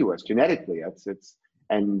built into us genetically. It's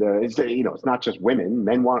not just women.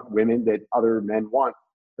 Men want women that other men want,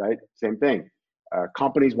 right? Same thing.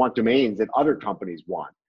 Companies want domains that other companies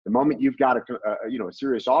want. The moment you've got a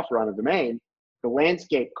serious offer on a domain, the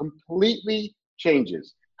landscape completely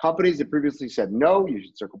changes. Companies that previously said no, you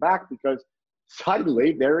should circle back because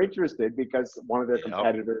suddenly they're interested because one of their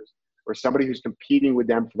competitors or somebody who's competing with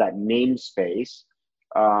them for that namespace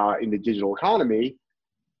in the digital economy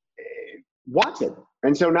wants it.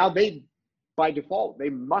 And so now by default, they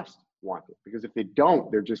must want it because if they don't,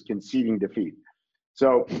 they're just conceding defeat.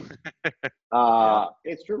 So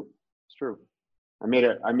it's true. It's true. I made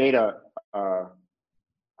a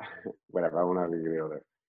whatever. I won't even go there.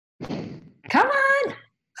 Come on.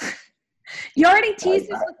 You already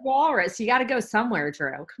teased us with Walrus. You got to go somewhere,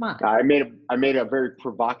 Drew. Come on. I made a very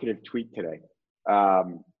provocative tweet today.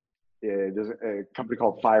 There's a company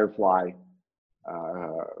called Firefly,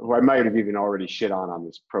 who I might have even already shit on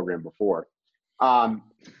this program before.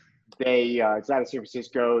 It's out of San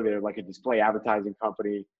Francisco. They're like a display advertising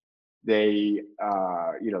company. They're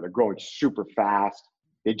growing super fast.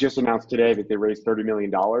 They just announced today that they raised $30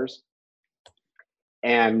 million.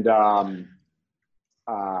 And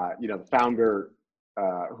the founder,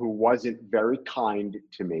 who wasn't very kind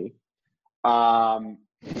to me, not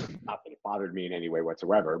that it bothered me in any way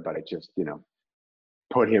whatsoever, but it just,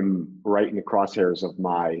 put him right in the crosshairs of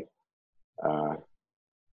my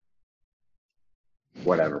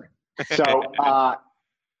whatever. So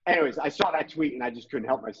anyways, I saw that tweet and I just couldn't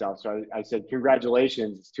help myself. So I said,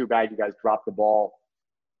 congratulations. It's too bad you guys dropped the ball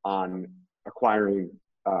on acquiring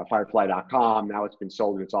Firefly.com. Now it's been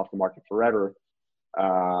sold and it's off the market forever.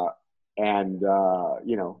 You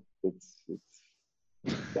know, it's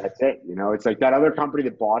that's it. You know, it's like that other company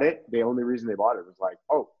that bought it. The only reason they bought it was like,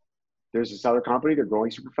 oh, there's this other company. They're growing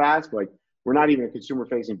super fast. But like, we're not even a consumer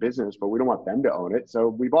facing business, but we don't want them to own it. So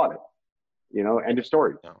we bought it, you know, end of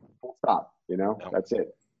story. No. Full stop, you know, No. that's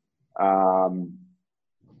it.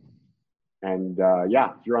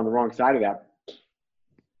 Yeah, if you're on the wrong side of that,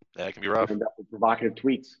 That can be rough. you end up with provocative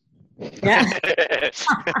tweets. Yeah.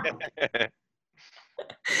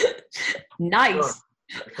 Nice.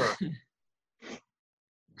 Sure.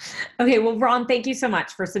 Okay, well, Ron, thank you so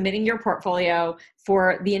much for submitting your portfolio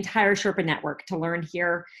for the entire Sherpa network to learn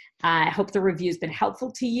here. I hope the review's been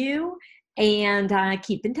helpful to you, and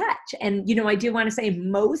keep in touch. And, you know, I do want to say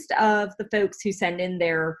most of the folks who send in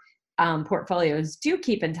their portfolios do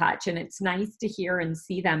keep in touch, and it's nice to hear and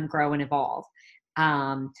see them grow and evolve.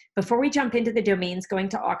 Before we jump into the domains going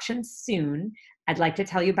to auction soon, I'd like to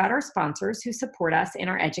tell you about our sponsors who support us in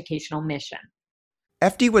our educational mission.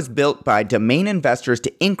 FD was built by domain investors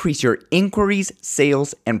to increase your inquiries,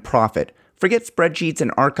 sales, and profit. Forget spreadsheets and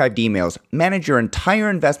archived emails. Manage your entire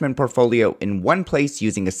investment portfolio in one place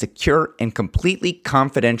using a secure and completely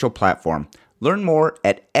confidential platform. Learn more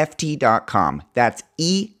at FT.com. That's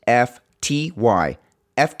EFTY,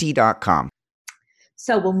 FT.com.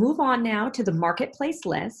 So we'll move on now to the marketplace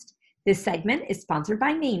list. This segment is sponsored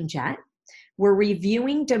by NameJet. We're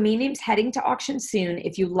reviewing domain names heading to auction soon.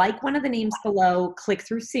 If you like one of the names below, click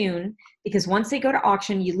through soon, because once they go to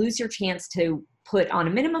auction, you lose your chance to put on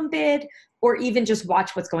a minimum bid or even just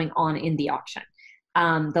watch what's going on in the auction.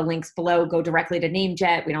 The links below go directly to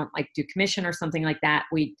NameJet. We don't like do commission or something like that.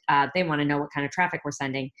 They want to know what kind of traffic we're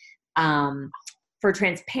sending. For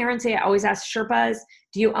transparency, I always ask Sherpas,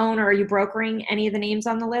 do you own or are you brokering any of the names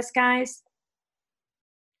on the list, guys?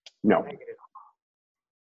 No.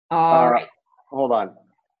 All right. Hold on.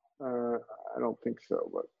 I don't think so,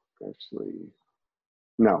 but actually,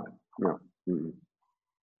 no. Mm-mm.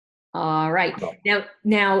 All right. No.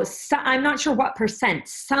 Now, I'm not sure what percent.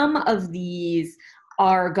 Some of these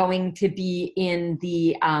are going to be in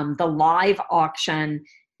the live auction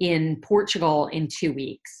in Portugal in 2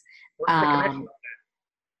 weeks. What's the commission on that?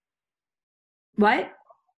 What?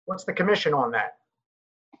 What's the commission on that?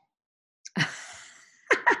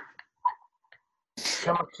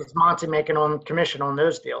 How much is Monty making on commission on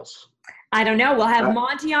those deals? I don't know. We'll have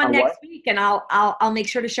Monty on next what? week, and I'll make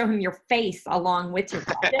sure to show him your face along with your.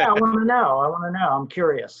 Yeah, I want to know. I'm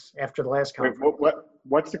curious after the last Wait, conference.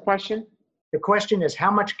 what's the question? The question is, how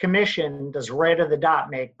much commission does Red of the Dot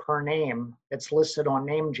make per name that's listed on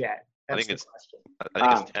NameJet? That's the question. I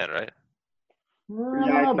think it's 10, right? I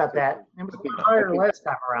don't know about that. It was a little higher last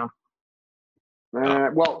time around.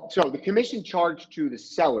 So the commission charged to the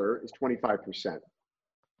seller is 25%,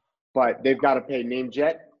 but they've got to pay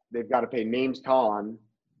NameJet, they've got to pay NamesCon,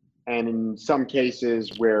 and in some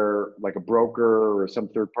cases where like a broker or some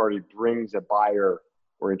third party brings a buyer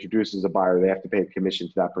or introduces a buyer, they have to pay a commission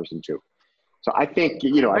to that person too. So I think,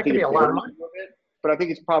 you know, I think it's a lot of money, but I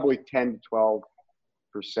think it's probably 10 to 12%,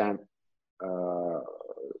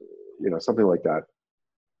 you know, something like that.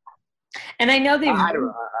 And I know they've. I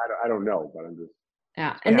don't know, but I'm just.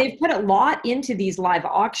 Yeah, and they've put a lot into these live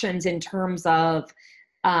auctions in terms of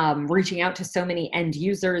reaching out to so many end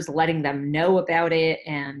users, letting them know about it,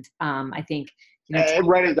 and I think you know. And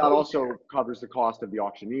Red of the Dot also covers the cost of the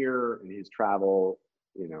auctioneer and his travel,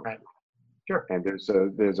 you know. Right. Sure. And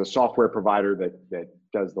there's a software provider that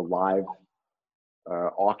does the live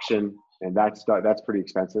auction, and that's pretty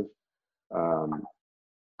expensive.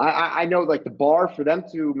 I know, like, the bar for them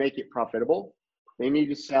to make it profitable, they need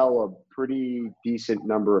to sell a pretty decent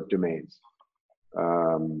number of domains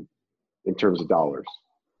in terms of dollars.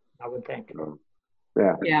 I would think.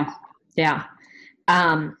 Yeah.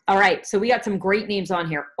 All right. So we got some great names on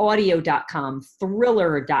here. Audio.com,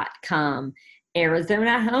 Thriller.com,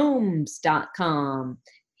 ArizonaHomes.com,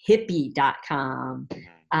 Hippie.com,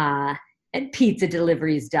 and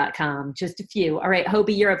PizzaDeliveries.com. Just a few. All right,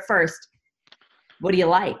 Hobie, you're up first. What do you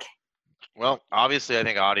like? Well, obviously, I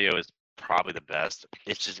think audio is probably the best.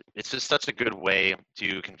 It's just such a good way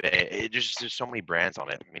to convey it. There's so many brands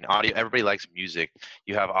on it. I mean, audio. Everybody likes music.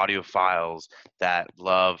 You have audiophiles that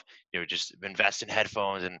love, you know, just invest in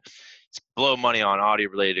headphones and blow money on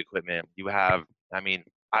audio-related equipment. You have, I mean,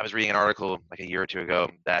 I was reading an article like a year or two ago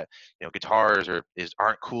that, you know, guitars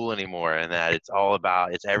aren't cool anymore, and that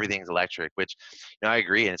everything's electric, which, you know, I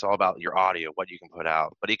agree, and it's all about your audio, what you can put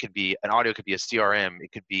out. But an audio could be a CRM,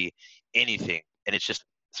 it could be anything, and it's just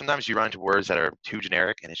sometimes you run into words that are too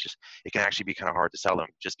generic, and it can actually be kind of hard to sell them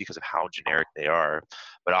just because of how generic they are.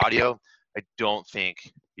 But audio, I don't think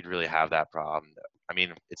you'd really have that problem. I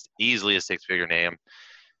mean, it's easily a 6-figure name.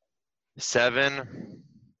 7,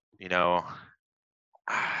 you know,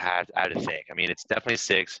 I had to think. I mean, it's definitely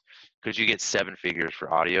 6. Could you get 7 figures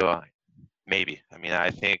for audio? Maybe. I mean, I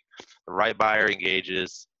think the right buyer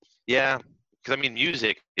engages. Yeah, because I mean,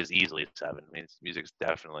 music is easily 7. I mean, music's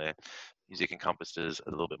definitely, music encompasses a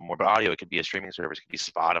little bit more. But audio, it could be a streaming service, it could be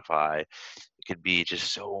Spotify, it could be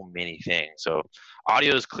just so many things. So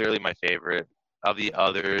audio is clearly my favorite. Of the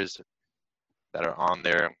others that are on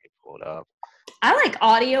there, let me pull it up. I like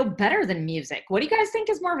audio better than music. What do you guys think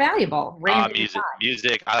is more valuable?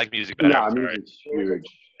 Music. I like music better. No, music's huge.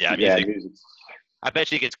 Yeah, music. I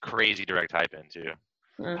bet you it gets crazy direct type in too.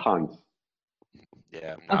 Tons.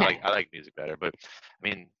 Yeah, no, Okay. I like music better, but I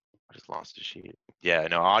mean, I just lost the sheet. Yeah,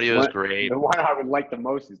 no, audio is great. The one I would like the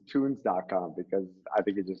most is tunes.com because I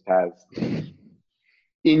think it just has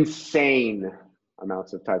insane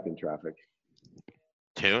amounts of typing traffic.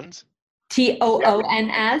 Tunes?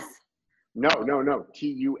 TOONS? No. TUNES.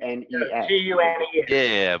 TUNES.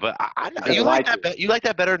 Yeah, but you like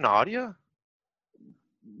that better than audio?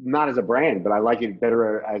 Not as a brand, but I like it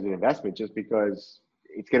better as an investment just because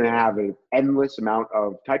it's going to have an endless amount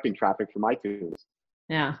of typing traffic from iTunes.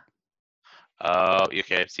 Yeah.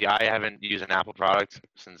 Okay. See, I haven't used an Apple product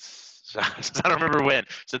since I don't remember when,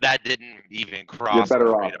 so that didn't even cross the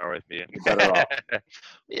radar with me. You're better off.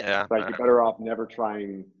 Yeah. Like you're better off never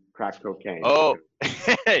trying crack cocaine. Oh,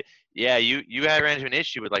 yeah. You had ran into an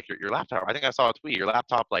issue with like your laptop. I think I saw a tweet. Your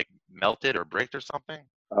laptop like melted or bricked or something.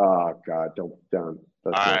 Oh God, don't. All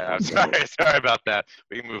right, I'm sorry. Sorry about that.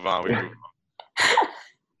 We can move on.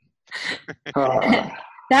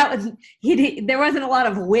 That was there wasn't a lot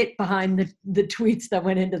of wit behind the tweets that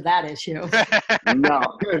went into that issue. No.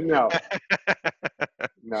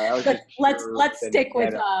 That was let's stick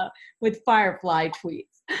with Firefly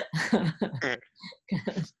tweets. All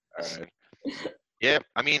right. Yeah,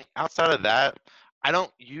 I mean, outside of that, I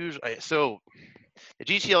don't usually. So the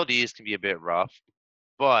GTLDs can be a bit rough,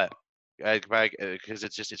 but because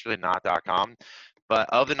it's really not .com. But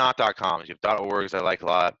of the not .coms, you have .orgs I like a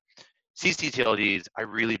lot. CCTLDs I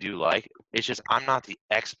really do like. It's just I'm not the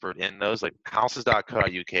expert in those. Like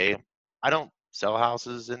houses.co.uk, I don't sell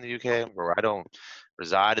houses in the UK, or I don't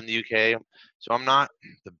reside in the UK, so I'm not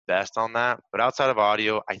the best on that. But outside of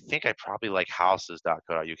audio, I think I probably like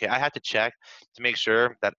houses.co.uk. I had to check to make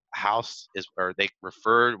sure that house is, or they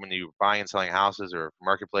refer when you're buying and selling houses or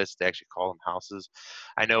marketplaces, they actually call them houses.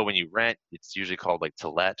 I know when you rent, it's usually called like to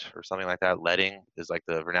let or something like that. Letting is like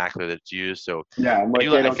the vernacular that's used. So yeah, and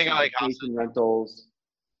I think I like houses. Rentals.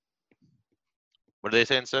 What do they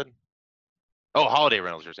say instead? Oh, holiday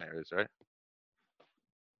rentals. You're saying it is, right?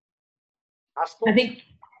 I think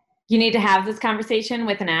you need to have this conversation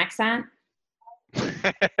with an accent.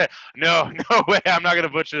 No way. I'm not going to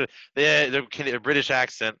butcher the British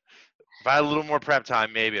accent. If I had a little more prep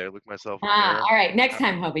time, maybe I'd look myself in the mirror. All right. Next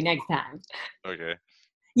time, Hobie. Next time. Okay.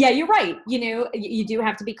 Yeah, you're right. You do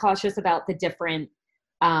have to be cautious about the different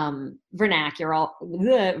vernacular,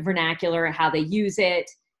 how they use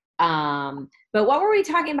it. But what were we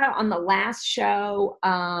talking about on the last show?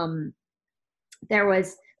 There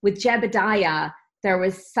was with Jebediah, there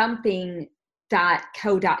was something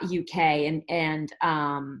 .co.uk and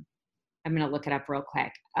I'm going to look it up real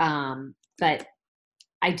quick. But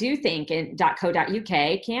I do think in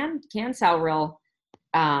 .co.uk can sell real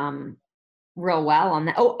well on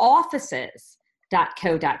that. Oh,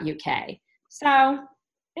 offices.co.uk. So,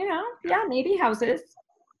 yeah, maybe houses.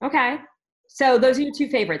 Okay. So those are your two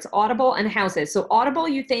favorites, Audible and houses. So Audible,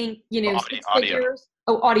 you think, 6 figures.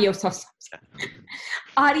 Oh, audio. So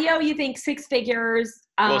audio, you think 6 figures.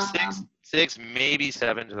 Well, six, maybe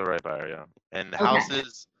 7 to the right buyer, yeah. And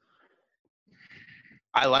houses,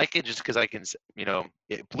 I like it just because I can,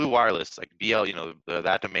 Blue Wireless, like BL,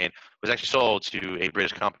 that domain was actually sold to a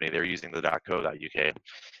British company. They're using the .co.uk.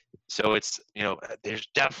 So it's, there's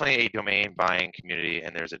definitely a domain buying community,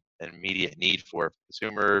 and there's an immediate need for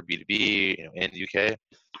consumer, B2B, in the UK.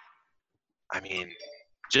 I mean,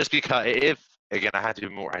 just because again, I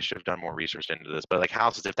should have done more research into this, but like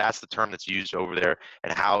houses, if that's the term that's used over there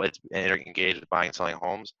and how it's engaged with buying and selling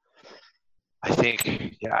homes, I think,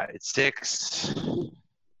 yeah, it's 6,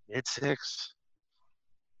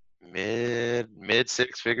 mid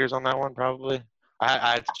 6 figures on that one, probably.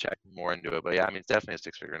 I have to check more into it, but yeah, I mean, it's definitely a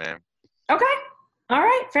 6-figure name. Okay. All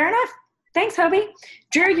right. Fair enough. Thanks, Hobie.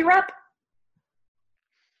 Drew, you're up.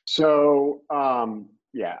 So,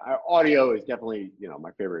 audio is definitely,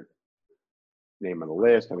 my favorite name on the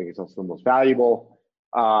list. I think it's also the most valuable.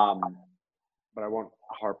 But I won't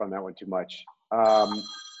harp on that one too much.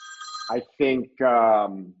 I think I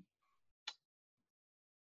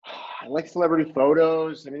like celebrity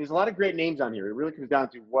photos. I mean, there's a lot of great names on here. It really comes down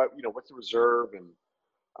to what's the reserve, and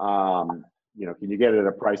can you get it at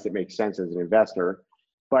a price that makes sense as an investor?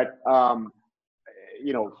 But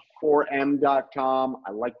 4M.com,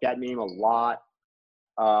 I like that name a lot.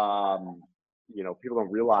 People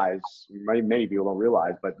don't realize, many people don't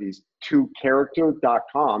realize, but these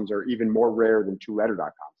 2-character.coms are even more rare than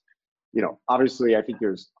 2-letter.coms. Obviously, I think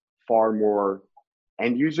there's far more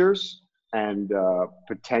end users and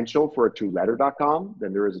potential for a 2-letter.com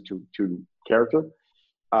than there is a two-character.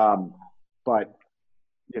 But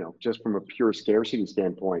just from a pure scarcity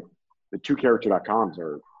standpoint, the 2-character.coms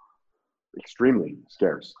are extremely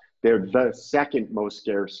scarce. They're the second most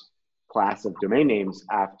scarce class of domain names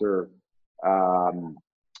after, I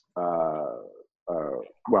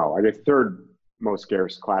guess third most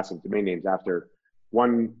scarce class of domain names after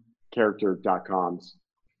 1-character.coms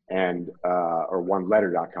and or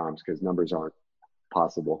 1-letter.coms, because numbers aren't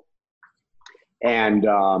possible, and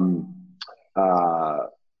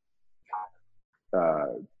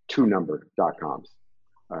 2-number.coms,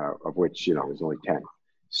 of which there's only 10,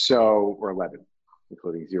 or 11,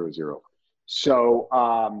 including 00. So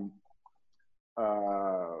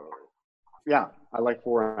yeah, I like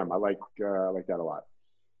 4M. I like that a lot.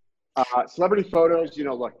 Celebrity photos,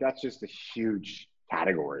 look, that's just a huge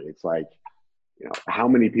category. It's like, how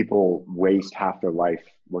many people waste half their life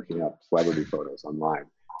looking up celebrity photos online?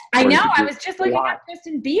 I know. I was just looking up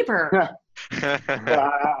Justin Bieber.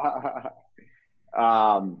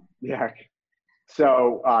 Yeah.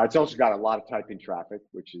 So it's also got a lot of typing traffic,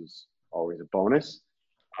 which is always a bonus.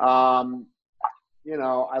 I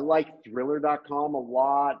like Thriller.com a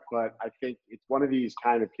lot, but I think it's one of these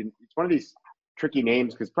tricky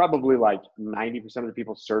names, because probably like 90% of the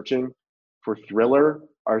people searching for Thriller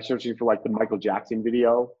are searching for like the Michael Jackson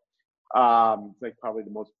video. It's like probably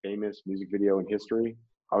the most famous music video in history,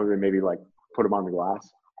 other than maybe like Put 'Em on the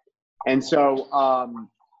Glass. And so,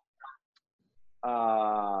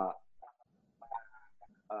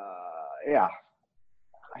 yeah,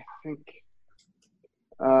 I think,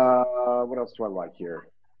 what else do I like here?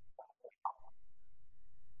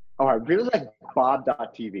 Oh, I really like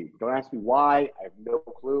Bob.tv. Don't ask me why. I have no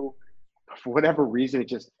clue. For whatever reason, it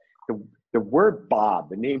just, the word Bob,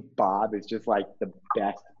 the name Bob is just like the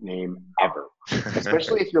best name ever.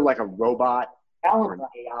 Especially if you're like a robot or an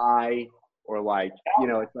AI, or like,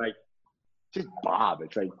 it's like just Bob.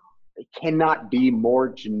 It's like, it cannot be more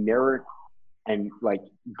generic and like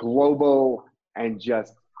global and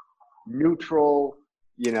just neutral.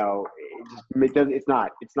 It's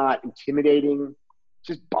not intimidating.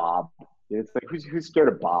 Just Bob. It's like, who's scared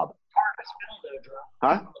of Bob?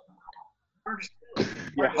 Huh?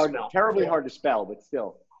 Yeah, terribly hard to spell, but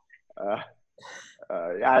still.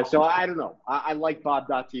 Yeah, so I don't know. I like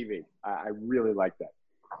Bob.tv. I really like that.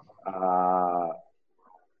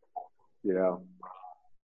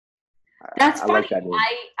 That's funny. Like that name.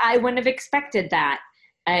 I wouldn't have expected that.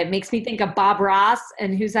 It makes me think of Bob Ross,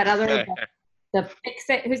 and who's that other? The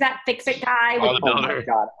Fix-It. Who's that Fix-It guy? Oh my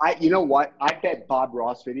God! You know what? I bet Bob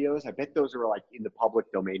Ross videos. I bet those are like in the public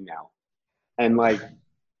domain now, and like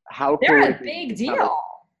how they're a big deal.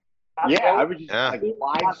 Yeah, I would just like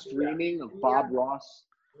live streaming of Bob Ross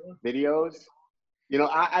videos.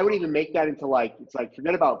 I would even make that into like, it's like,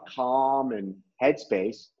 forget about Calm and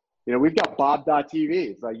Headspace. We've got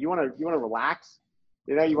Bob.tv. It's like, you want to relax.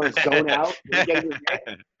 You want to zone out. Get in your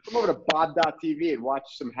head. Come over to Bob.tv and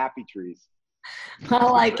watch some happy trees. I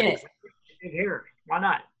like it. Here, why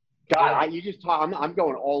not? God, you just talk. I'm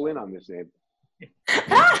going all in on this name.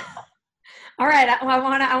 All right, I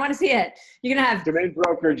want to see it. You're gonna have domain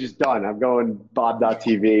brokerage is done. I'm going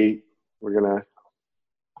Bob.tv. We're gonna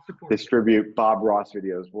distribute Bob Ross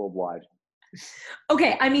videos worldwide.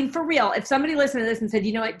 Okay, I mean, for real, if somebody listened to this and said,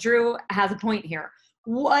 you know what, Drew has a point here,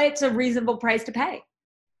 what's a reasonable price to pay?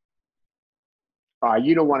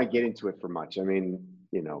 You don't want to get into it for much. I mean,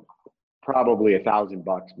 probably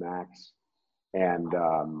 $1,000 max. And,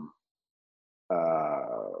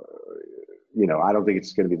 I don't think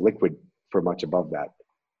it's going to be liquid for much above that.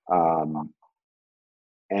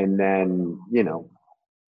 And then,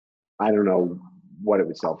 I don't know what it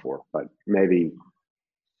would sell for, but maybe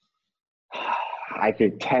I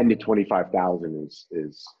think 10 to 25,000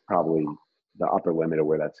 is probably the upper limit of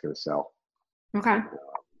where that's going to sell. Okay.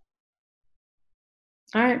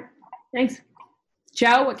 All right. Thanks.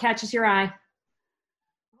 Joe, what catches your eye?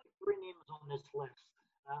 3 names on this list.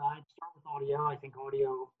 I'd start with audio. I think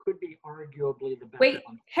audio could be arguably the best. Wait,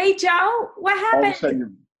 hey Joe, what happened? All of a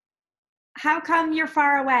sudden, how come you're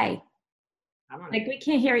far away? I don't know. Like we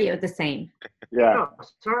can't hear you the same. Yeah. Oh,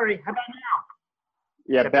 sorry. How about now?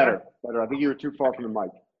 Yeah, Yeah, better. I think you were too far from the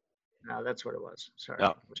mic. No, that's what it was. Sorry.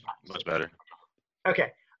 No, much better.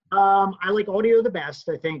 Okay. I like audio the best.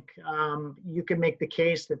 I think you can make the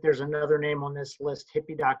case that there's another name on this list,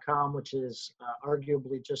 hippie.com, which is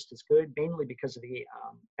arguably just as good, mainly because of the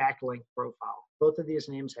backlink profile. Both of these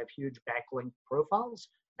names have huge backlink profiles,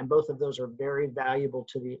 and both of those are very valuable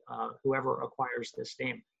to the whoever acquires this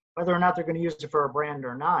name. Whether or not they're going to use it for a brand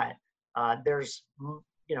or not, there's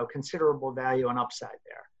considerable value and upside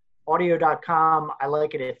there. Audio.com, I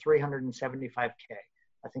like it at $375K.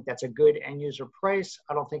 I think that's a good end user price.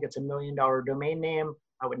 I don't think it's $1 million domain name.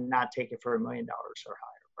 I would not take it for $1 million or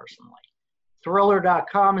higher personally.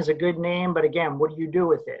 Thriller.com is a good name, but again, what do you do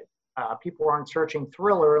with it? People aren't searching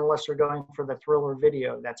Thriller unless they're going for the Thriller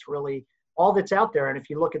video. That's really all that's out there. And if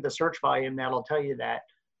you look at the search volume, that'll tell you that.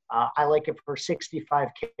 I like it for $65K.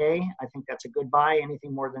 I think that's a good buy.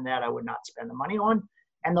 Anything more than that, I would not spend the money on.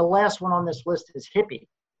 And the last one on this list is Hippie.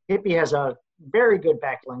 Hippie has a very good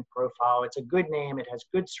backlink profile. It's a good name. It has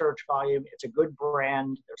good search volume. It's a good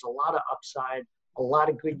brand. There's a lot of upside, a lot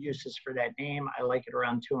of good uses for that name. I like it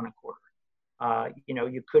around 2.25.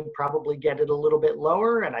 You could probably get it a little bit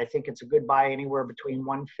lower, and I think it's a good buy anywhere between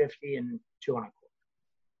 150 and 2.25.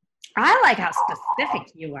 I like how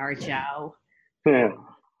specific you are, Joe.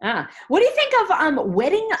 Yeah. What do you think of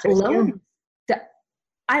wedding loans?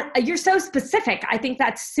 You're so specific. I think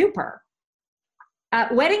that's super.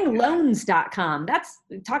 Weddingloans.com.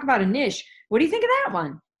 Talk about a niche. What do you think of that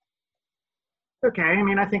one? Okay. I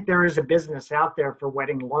mean, I think there is a business out there for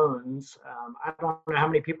wedding loans. I don't know how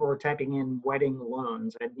many people are typing in wedding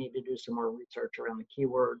loans. I'd need to do some more research around the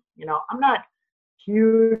keyword. I'm not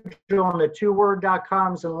huge on the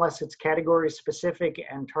two-word.coms unless it's category specific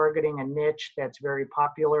and targeting a niche that's very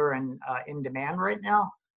popular and in demand right now.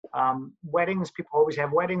 Weddings, people always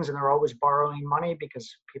have weddings and they're always borrowing money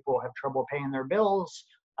because people have trouble paying their bills.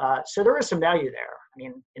 So there is some value there. I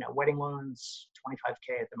mean, wedding loans,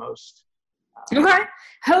 25K at the most. Okay.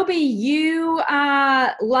 Hobie, you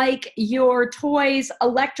like your toys,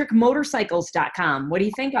 electricmotorcycles.com. What do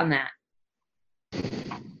you think on that?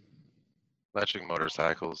 Electric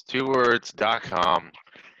motorcycles, 2words.com.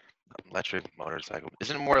 Electric motorcycle.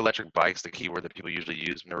 Isn't it more electric bikes the keyword that people usually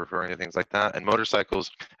use when they're referring to things like that? And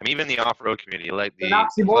motorcycles, I mean, even in the off-road community, like An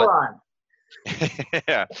oxymoron.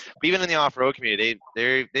 Yeah, but even in the off-road community,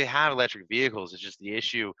 they have electric vehicles. It's just the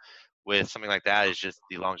issue with something like that is just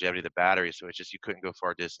the longevity of the battery. So it's just you couldn't go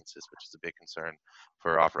far distances, which is a big concern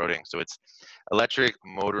for off-roading. So it's electric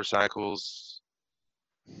motorcycles.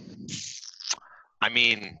 I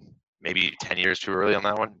mean, maybe 10 years too early on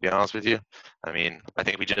that one, to be honest with you. I mean, I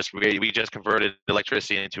think we just converted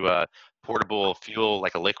electricity into a portable fuel,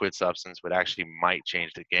 like a liquid substance, but actually might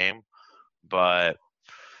change the game. But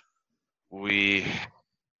I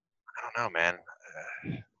don't know, man.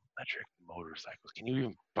 Electric motorcycles. Can you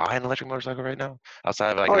even buy an electric motorcycle right now?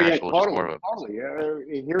 Outside of like an actual, just more of a. Totally.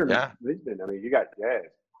 Here in Lisbon, I mean, you got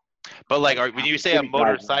But like, when you say a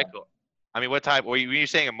motorcycle, I mean, what type? When you're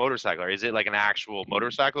saying a motorcycle, is it like an actual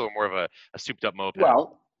motorcycle or more of a souped-up moped?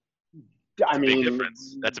 Well, I mean, big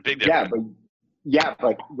difference. That's a big difference.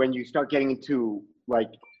 But when you start getting into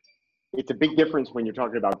it's a big difference when you're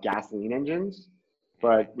talking about gasoline engines.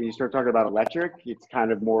 But when you start talking about electric, it's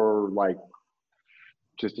kind of more like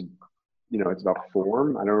just it's about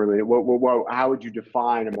form. I don't really. How would you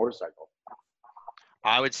define a motorcycle?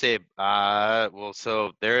 I would say,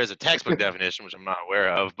 so there is a textbook definition which I'm not aware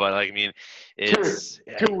of, but like, I mean, it's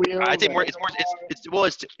two wheels. I'd say more.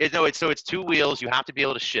 It's two wheels. You have to be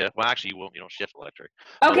able to shift. Well, actually, you don't shift electric.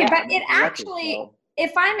 Okay, but it actually,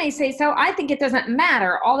 if I may say so, I think it doesn't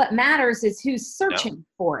matter. All that matters is who's searching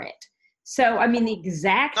for it. So, I mean, the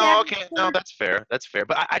exact. No, okay, no, that's fair. That's fair.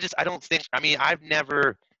 But I don't think. I mean, I've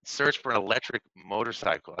never search for an electric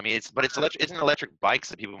motorcycle. I mean, it's electric bikes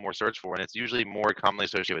that people more search for, and it's usually more commonly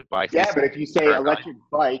associated with bikes. Yeah, but if you say electric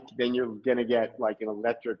bike, then you're gonna get like an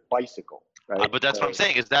electric bicycle, right? But that's what I'm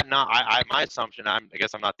saying. Is that not? My assumption. I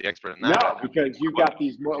guess I'm not the expert in that. No, because you've got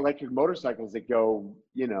these electric motorcycles that go,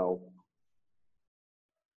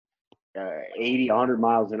 80, 100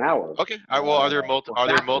 miles an hour. Okay. Well, are there multiple brands? Are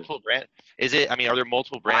there multiple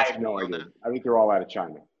brands? I have no idea. I think they're all out of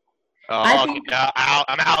China. Oh, okay.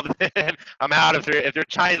 I'm out. I'm out. If they're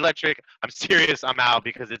Chinese electric, I'm serious. I'm out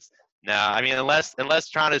because it's no. I mean, unless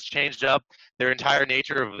China's changed up their entire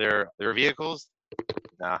nature of their vehicles,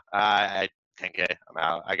 no. I 10K. I'm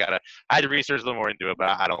out. I had to research a little more into it, but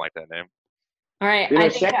I don't like that name. All right. I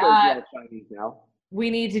think Chinese now. We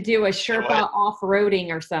need to do a Sherpa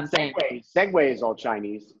off-roading or something. Segway is all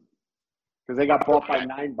Chinese. because they got bought by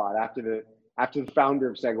Ninebot after the founder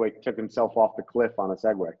of Segway took himself off the cliff on a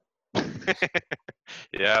Segway.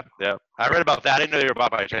 Yeah. I read about that. I didn't know they were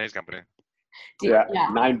bought by a Chinese company. Yeah,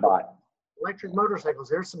 Ninebot. Electric motorcycles,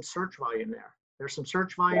 there's some search volume there. There's some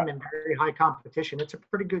search volume and very high competition. It's a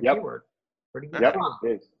pretty good keyword. Pretty good. Yep, it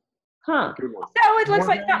is. Huh. Good one. So it looks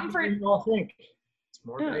More like than something for. you all think. It's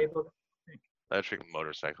more valuable than you think. Electric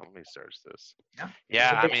motorcycle. Let me search this. Yeah. Yeah,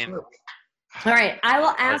 It's a I big mean. search. All right, I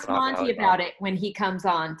will ask I'll Monty talk. about it when he comes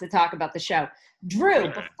on to talk about the show. Drew,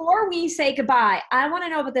 before we say goodbye, I want to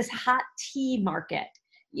know about this hot tea market.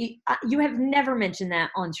 You have never mentioned that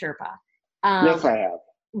on Sherpa. Yes, I have.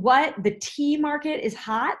 What? The tea market is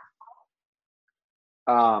hot?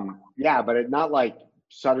 Yeah, but not like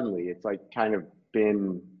suddenly. It's like kind of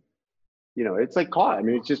been, it's like caught. I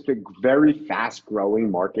mean, it's just a very fast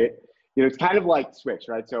growing market. It's kind of like Switch,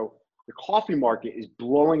 right? So the coffee market is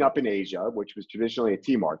blowing up in Asia, which was traditionally a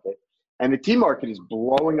tea market. And the tea market is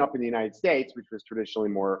blowing up in the United States, which was traditionally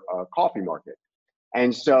more a coffee market.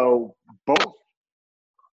 And so both,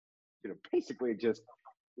 basically just,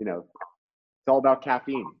 it's all about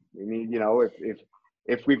caffeine. I mean,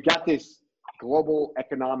 if we've got this global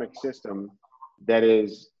economic system that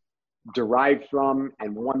is derived from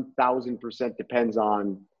and 1000% depends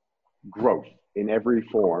on growth in every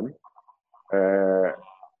form,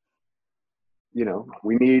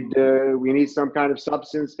 we need some kind of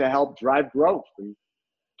substance to help drive growth, and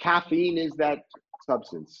caffeine is that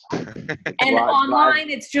substance. And online,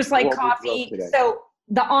 it's just like coffee. So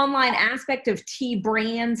the online aspect of tea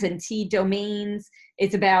brands and tea domains,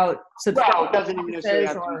 it's about well, it doesn't even necessarily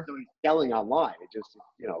have to be somebody selling online. It just,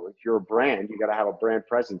 if you're a brand, you got to have a brand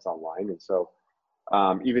presence online. And so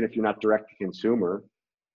even if you're not direct to consumer,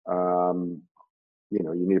 you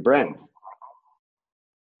need a brand.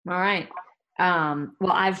 All right.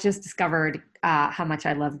 Well, I've just discovered how much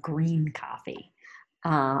I love green coffee,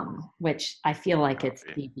 which I feel like it's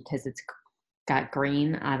because it's got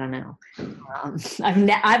green. I don't know.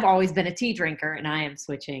 I've always been a tea drinker, and I am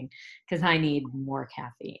switching because I need more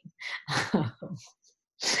caffeine.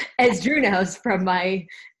 As Drew knows from my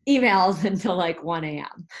emails until like 1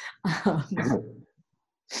 a.m.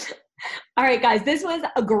 All right, guys, this was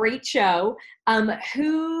a great show.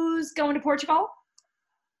 Who's going to Portugal?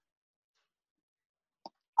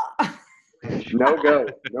 No go,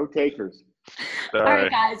 no takers. All right,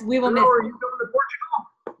 guys, we will miss. Are you going to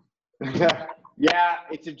Portugal? Yeah,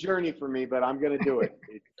 it's a journey for me, but I'm going to do it.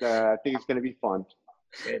 I think it's going to be fun.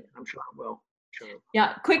 Good. I'm sure I will. Sure.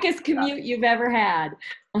 Yeah, quickest commute you've ever had.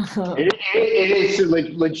 It is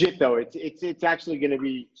legit though. It's actually going to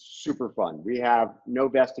be super fun. We have no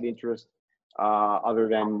vested interest other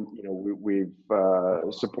than we've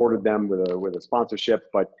supported them with a sponsorship,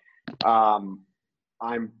 but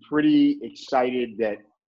I'm pretty excited that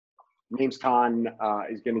NamesCon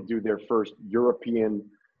is going to do their first European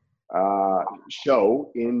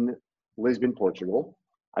show in Lisbon, Portugal.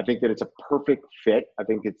 I think that it's a perfect fit. I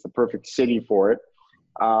think it's the perfect city for it.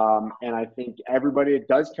 And I think everybody that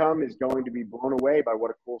does come is going to be blown away by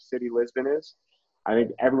what a cool city Lisbon is. I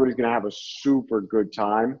think everybody's going to have a super good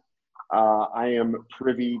time. I am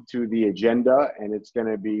privy to the agenda, and it's going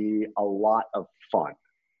to be a lot of fun.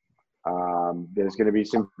 There's going to be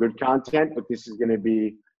some good content, but this is going to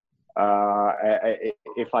be,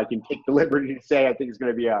 if I can take the liberty to say, I think it's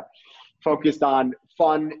going to be focused on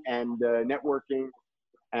fun and networking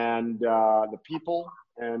and the people,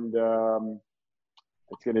 and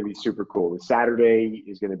it's going to be super cool. The Saturday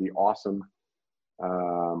is going to be awesome.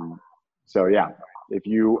 So yeah, if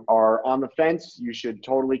you are on the fence, you should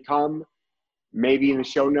totally come. Maybe in the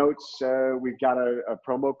show notes, we've got a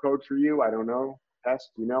promo code for you. I don't know. Tess,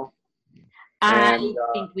 do you know? I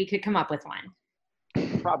think we could come up with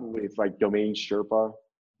one. Probably it's like Domain Sherpa.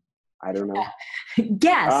 I don't know.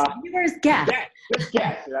 Guess. Viewers guess. Let's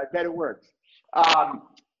guess. I bet it works.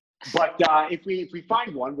 But if we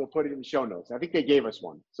find one, we'll put it in the show notes. I think they gave us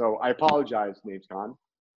one. So I apologize, NamesCon,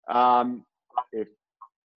 if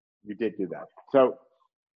you did do that. So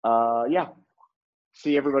yeah,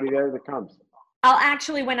 see everybody there that comes. I'll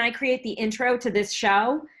actually, when I create the intro to this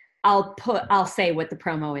show, I'll say what the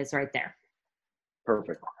promo is right there.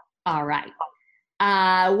 Perfect. All right.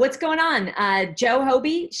 What's going on? Joe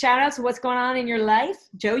Hobie, shout out to what's going on in your life.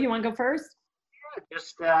 Joe, you want to go first?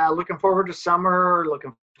 Just looking forward to summer,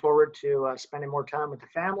 looking forward to spending more time with the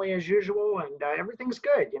family as usual, and everything's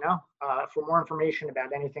good, For more information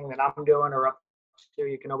about anything that I'm doing or up to,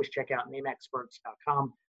 you can always check out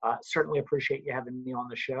nameexperts.com. Certainly appreciate you having me on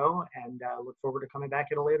the show, and look forward to coming back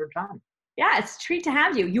at a later time. Yeah, it's a treat to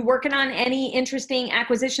have you. You working on any interesting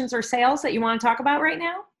acquisitions or sales that you want to talk about right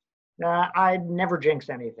now? I'd never jinx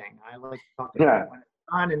anything. I like to talk about Yeah. it when it's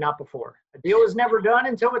done and not before. A deal is never done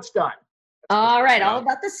until it's done. All right, all Yeah.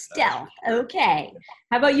 about the stealth. Okay.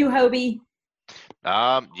 How about you, Hobie?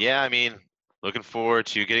 Yeah, I mean, looking forward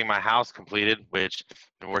to getting my house completed, which I've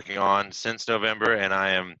been working on since November, and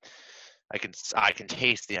I can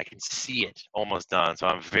taste it, I can see it almost done. So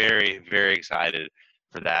I'm very, very excited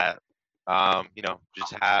for that.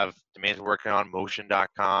 Just have domains we're working on: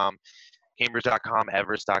 Motion.com, Cambridge.com,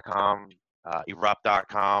 Everest.com,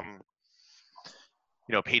 Erupt.com,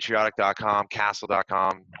 Patriotic.com,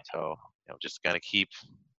 Castle.com. So just gonna keep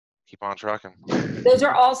on trucking. Those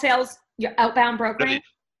are all sales, your outbound brokering?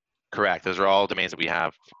 Correct. Those are all domains that we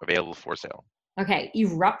have available for sale. Okay,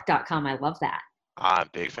 Erupt.com. I love that. I'm a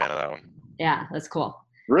big fan of that one. Yeah, that's cool.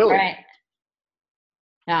 Really? All right.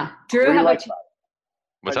 Yeah. Drew, What do how you like about you? about it?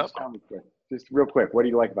 What's up? Just tell me quick. Just real quick. What do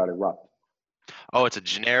you like about Erupt? Oh, it's a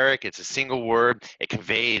generic. It's a single word. It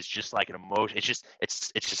conveys just like an emotion. It's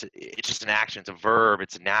just an action. It's a verb.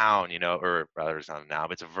 It's a noun. Or rather, it's not a noun,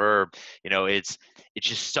 but it's a verb. It's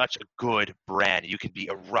just such a good brand. You can be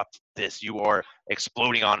erupt this. You are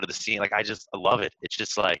exploding onto the scene. Like I love it. It's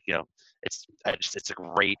just like it's a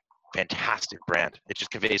great, fantastic brand. It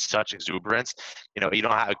just conveys such exuberance. You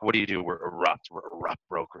don't have. What do you do? We're Erupt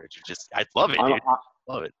brokerage. I love it, dude.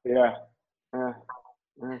 Love it. Yeah.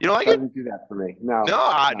 You don't like it? Doesn't do that for me. No. No,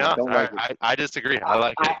 I don't like it. I disagree. I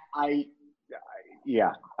like it.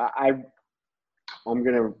 I'm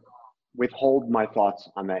gonna withhold my thoughts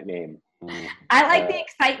on that name. I like the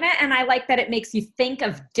excitement, and I like that it makes you think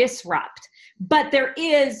of disrupt. But there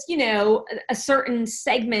is, a certain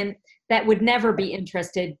segment that would never be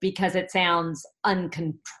interested because it sounds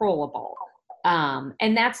uncontrollable.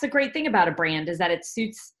 And that's the great thing about a brand, is that it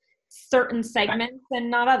suits certain segments and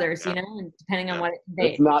not others, and depending on what it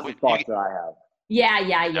conveys. It's not the thoughts that I have.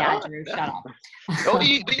 Yeah, Drew, shut up. Well,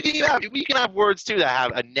 you can have words too that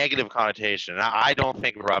have a negative connotation. I don't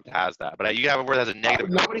think Erupt has that, but you can have a word that has a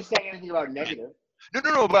negative. Nobody's saying anything about negative.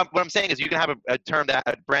 No. But what I'm saying is, you can have a term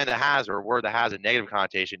a brand that has, or a word that has a negative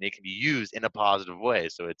connotation. It can be used in a positive way.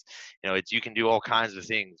 So it's you can do all kinds of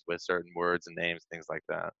things with certain words and names, things like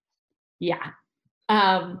that. Yeah.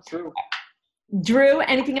 True. Drew,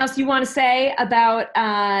 anything else you want to say about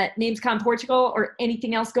NamesCon Portugal, or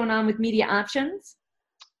anything else going on with Media Options?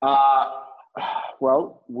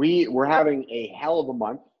 Well, we're having a hell of a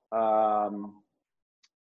month. I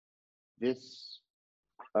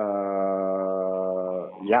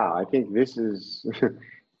think this is.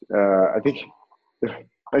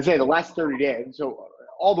 I'd say the last 30 days. So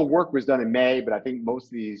all the work was done in May, but I think most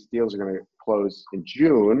of these deals are going to close in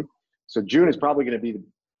June. So June is probably going to be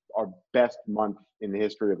our best month in the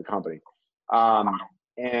history of the company. We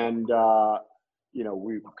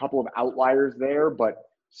a couple of outliers there,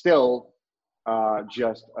 but still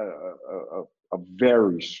just a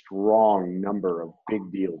very strong number of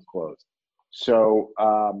big deals closed. So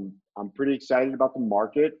I'm pretty excited about the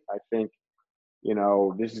market. I think,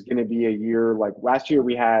 this is going to be a year like last year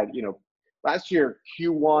we had, last year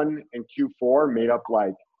Q1 and Q4 made up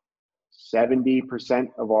like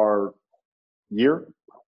 70% of our year.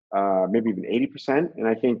 Maybe even 80%. And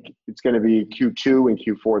I think it's going to be Q2 and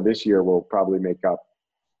Q4 this year will probably make up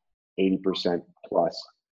 80% plus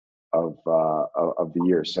of the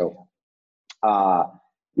year. So,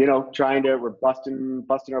 we're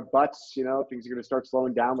busting our butts, things are going to start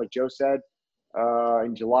slowing down, like Joe said,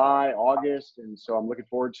 in July, August. And so I'm looking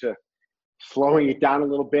forward to slowing it down a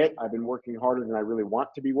little bit. I've been working harder than I really want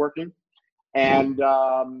to be working. And,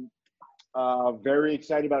 very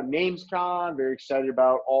excited about NamesCon, very excited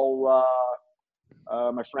about all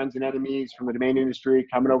my friends and enemies from the domain industry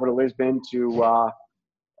coming over to Lisbon to,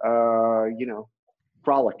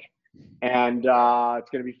 frolic. And it's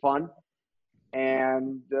going to be fun.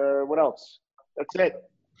 And what else? That's it.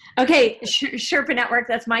 Okay, Sherpa Network,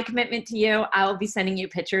 that's my commitment to you. I will be sending you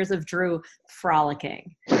pictures of Drew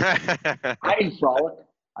frolicking. How do you frolic?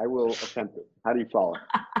 I will attempt it. How do you frolic?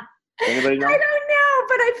 Anybody know? I don't know,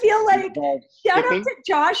 but I feel like shout out to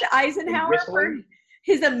Josh Eisenhower for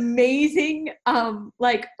his amazing,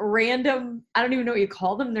 random, I don't even know what you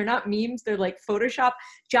call them. They're not memes. They're like Photoshop.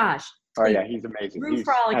 Josh. Oh, yeah, he's amazing. He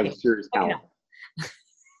has serious talent.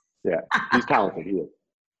 Yeah, he's talented. He is.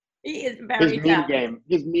 He is very talented.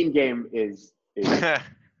 His meme game is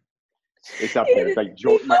it's up there. It's like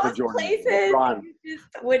Michael Jordan. Places you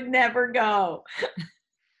just would never go.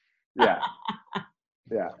 Yeah.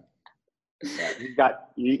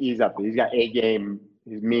 He's up there. He's got A game.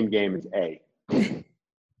 His meme game is A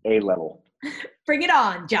level. Bring it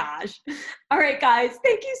on, Josh. All right, guys.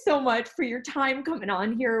 Thank you so much for your time coming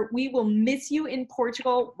on here. We will miss you in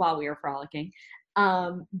Portugal while we are frolicking.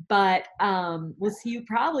 But we'll see you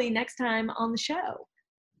probably next time on the show.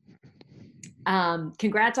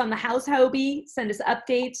 Congrats on the house, Hobie. Send us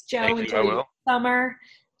updates, Joe. Thank you, Enjoy I your will. summer.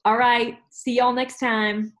 All right. See y'all next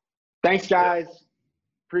time. Thanks, guys.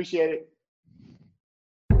 Appreciate it.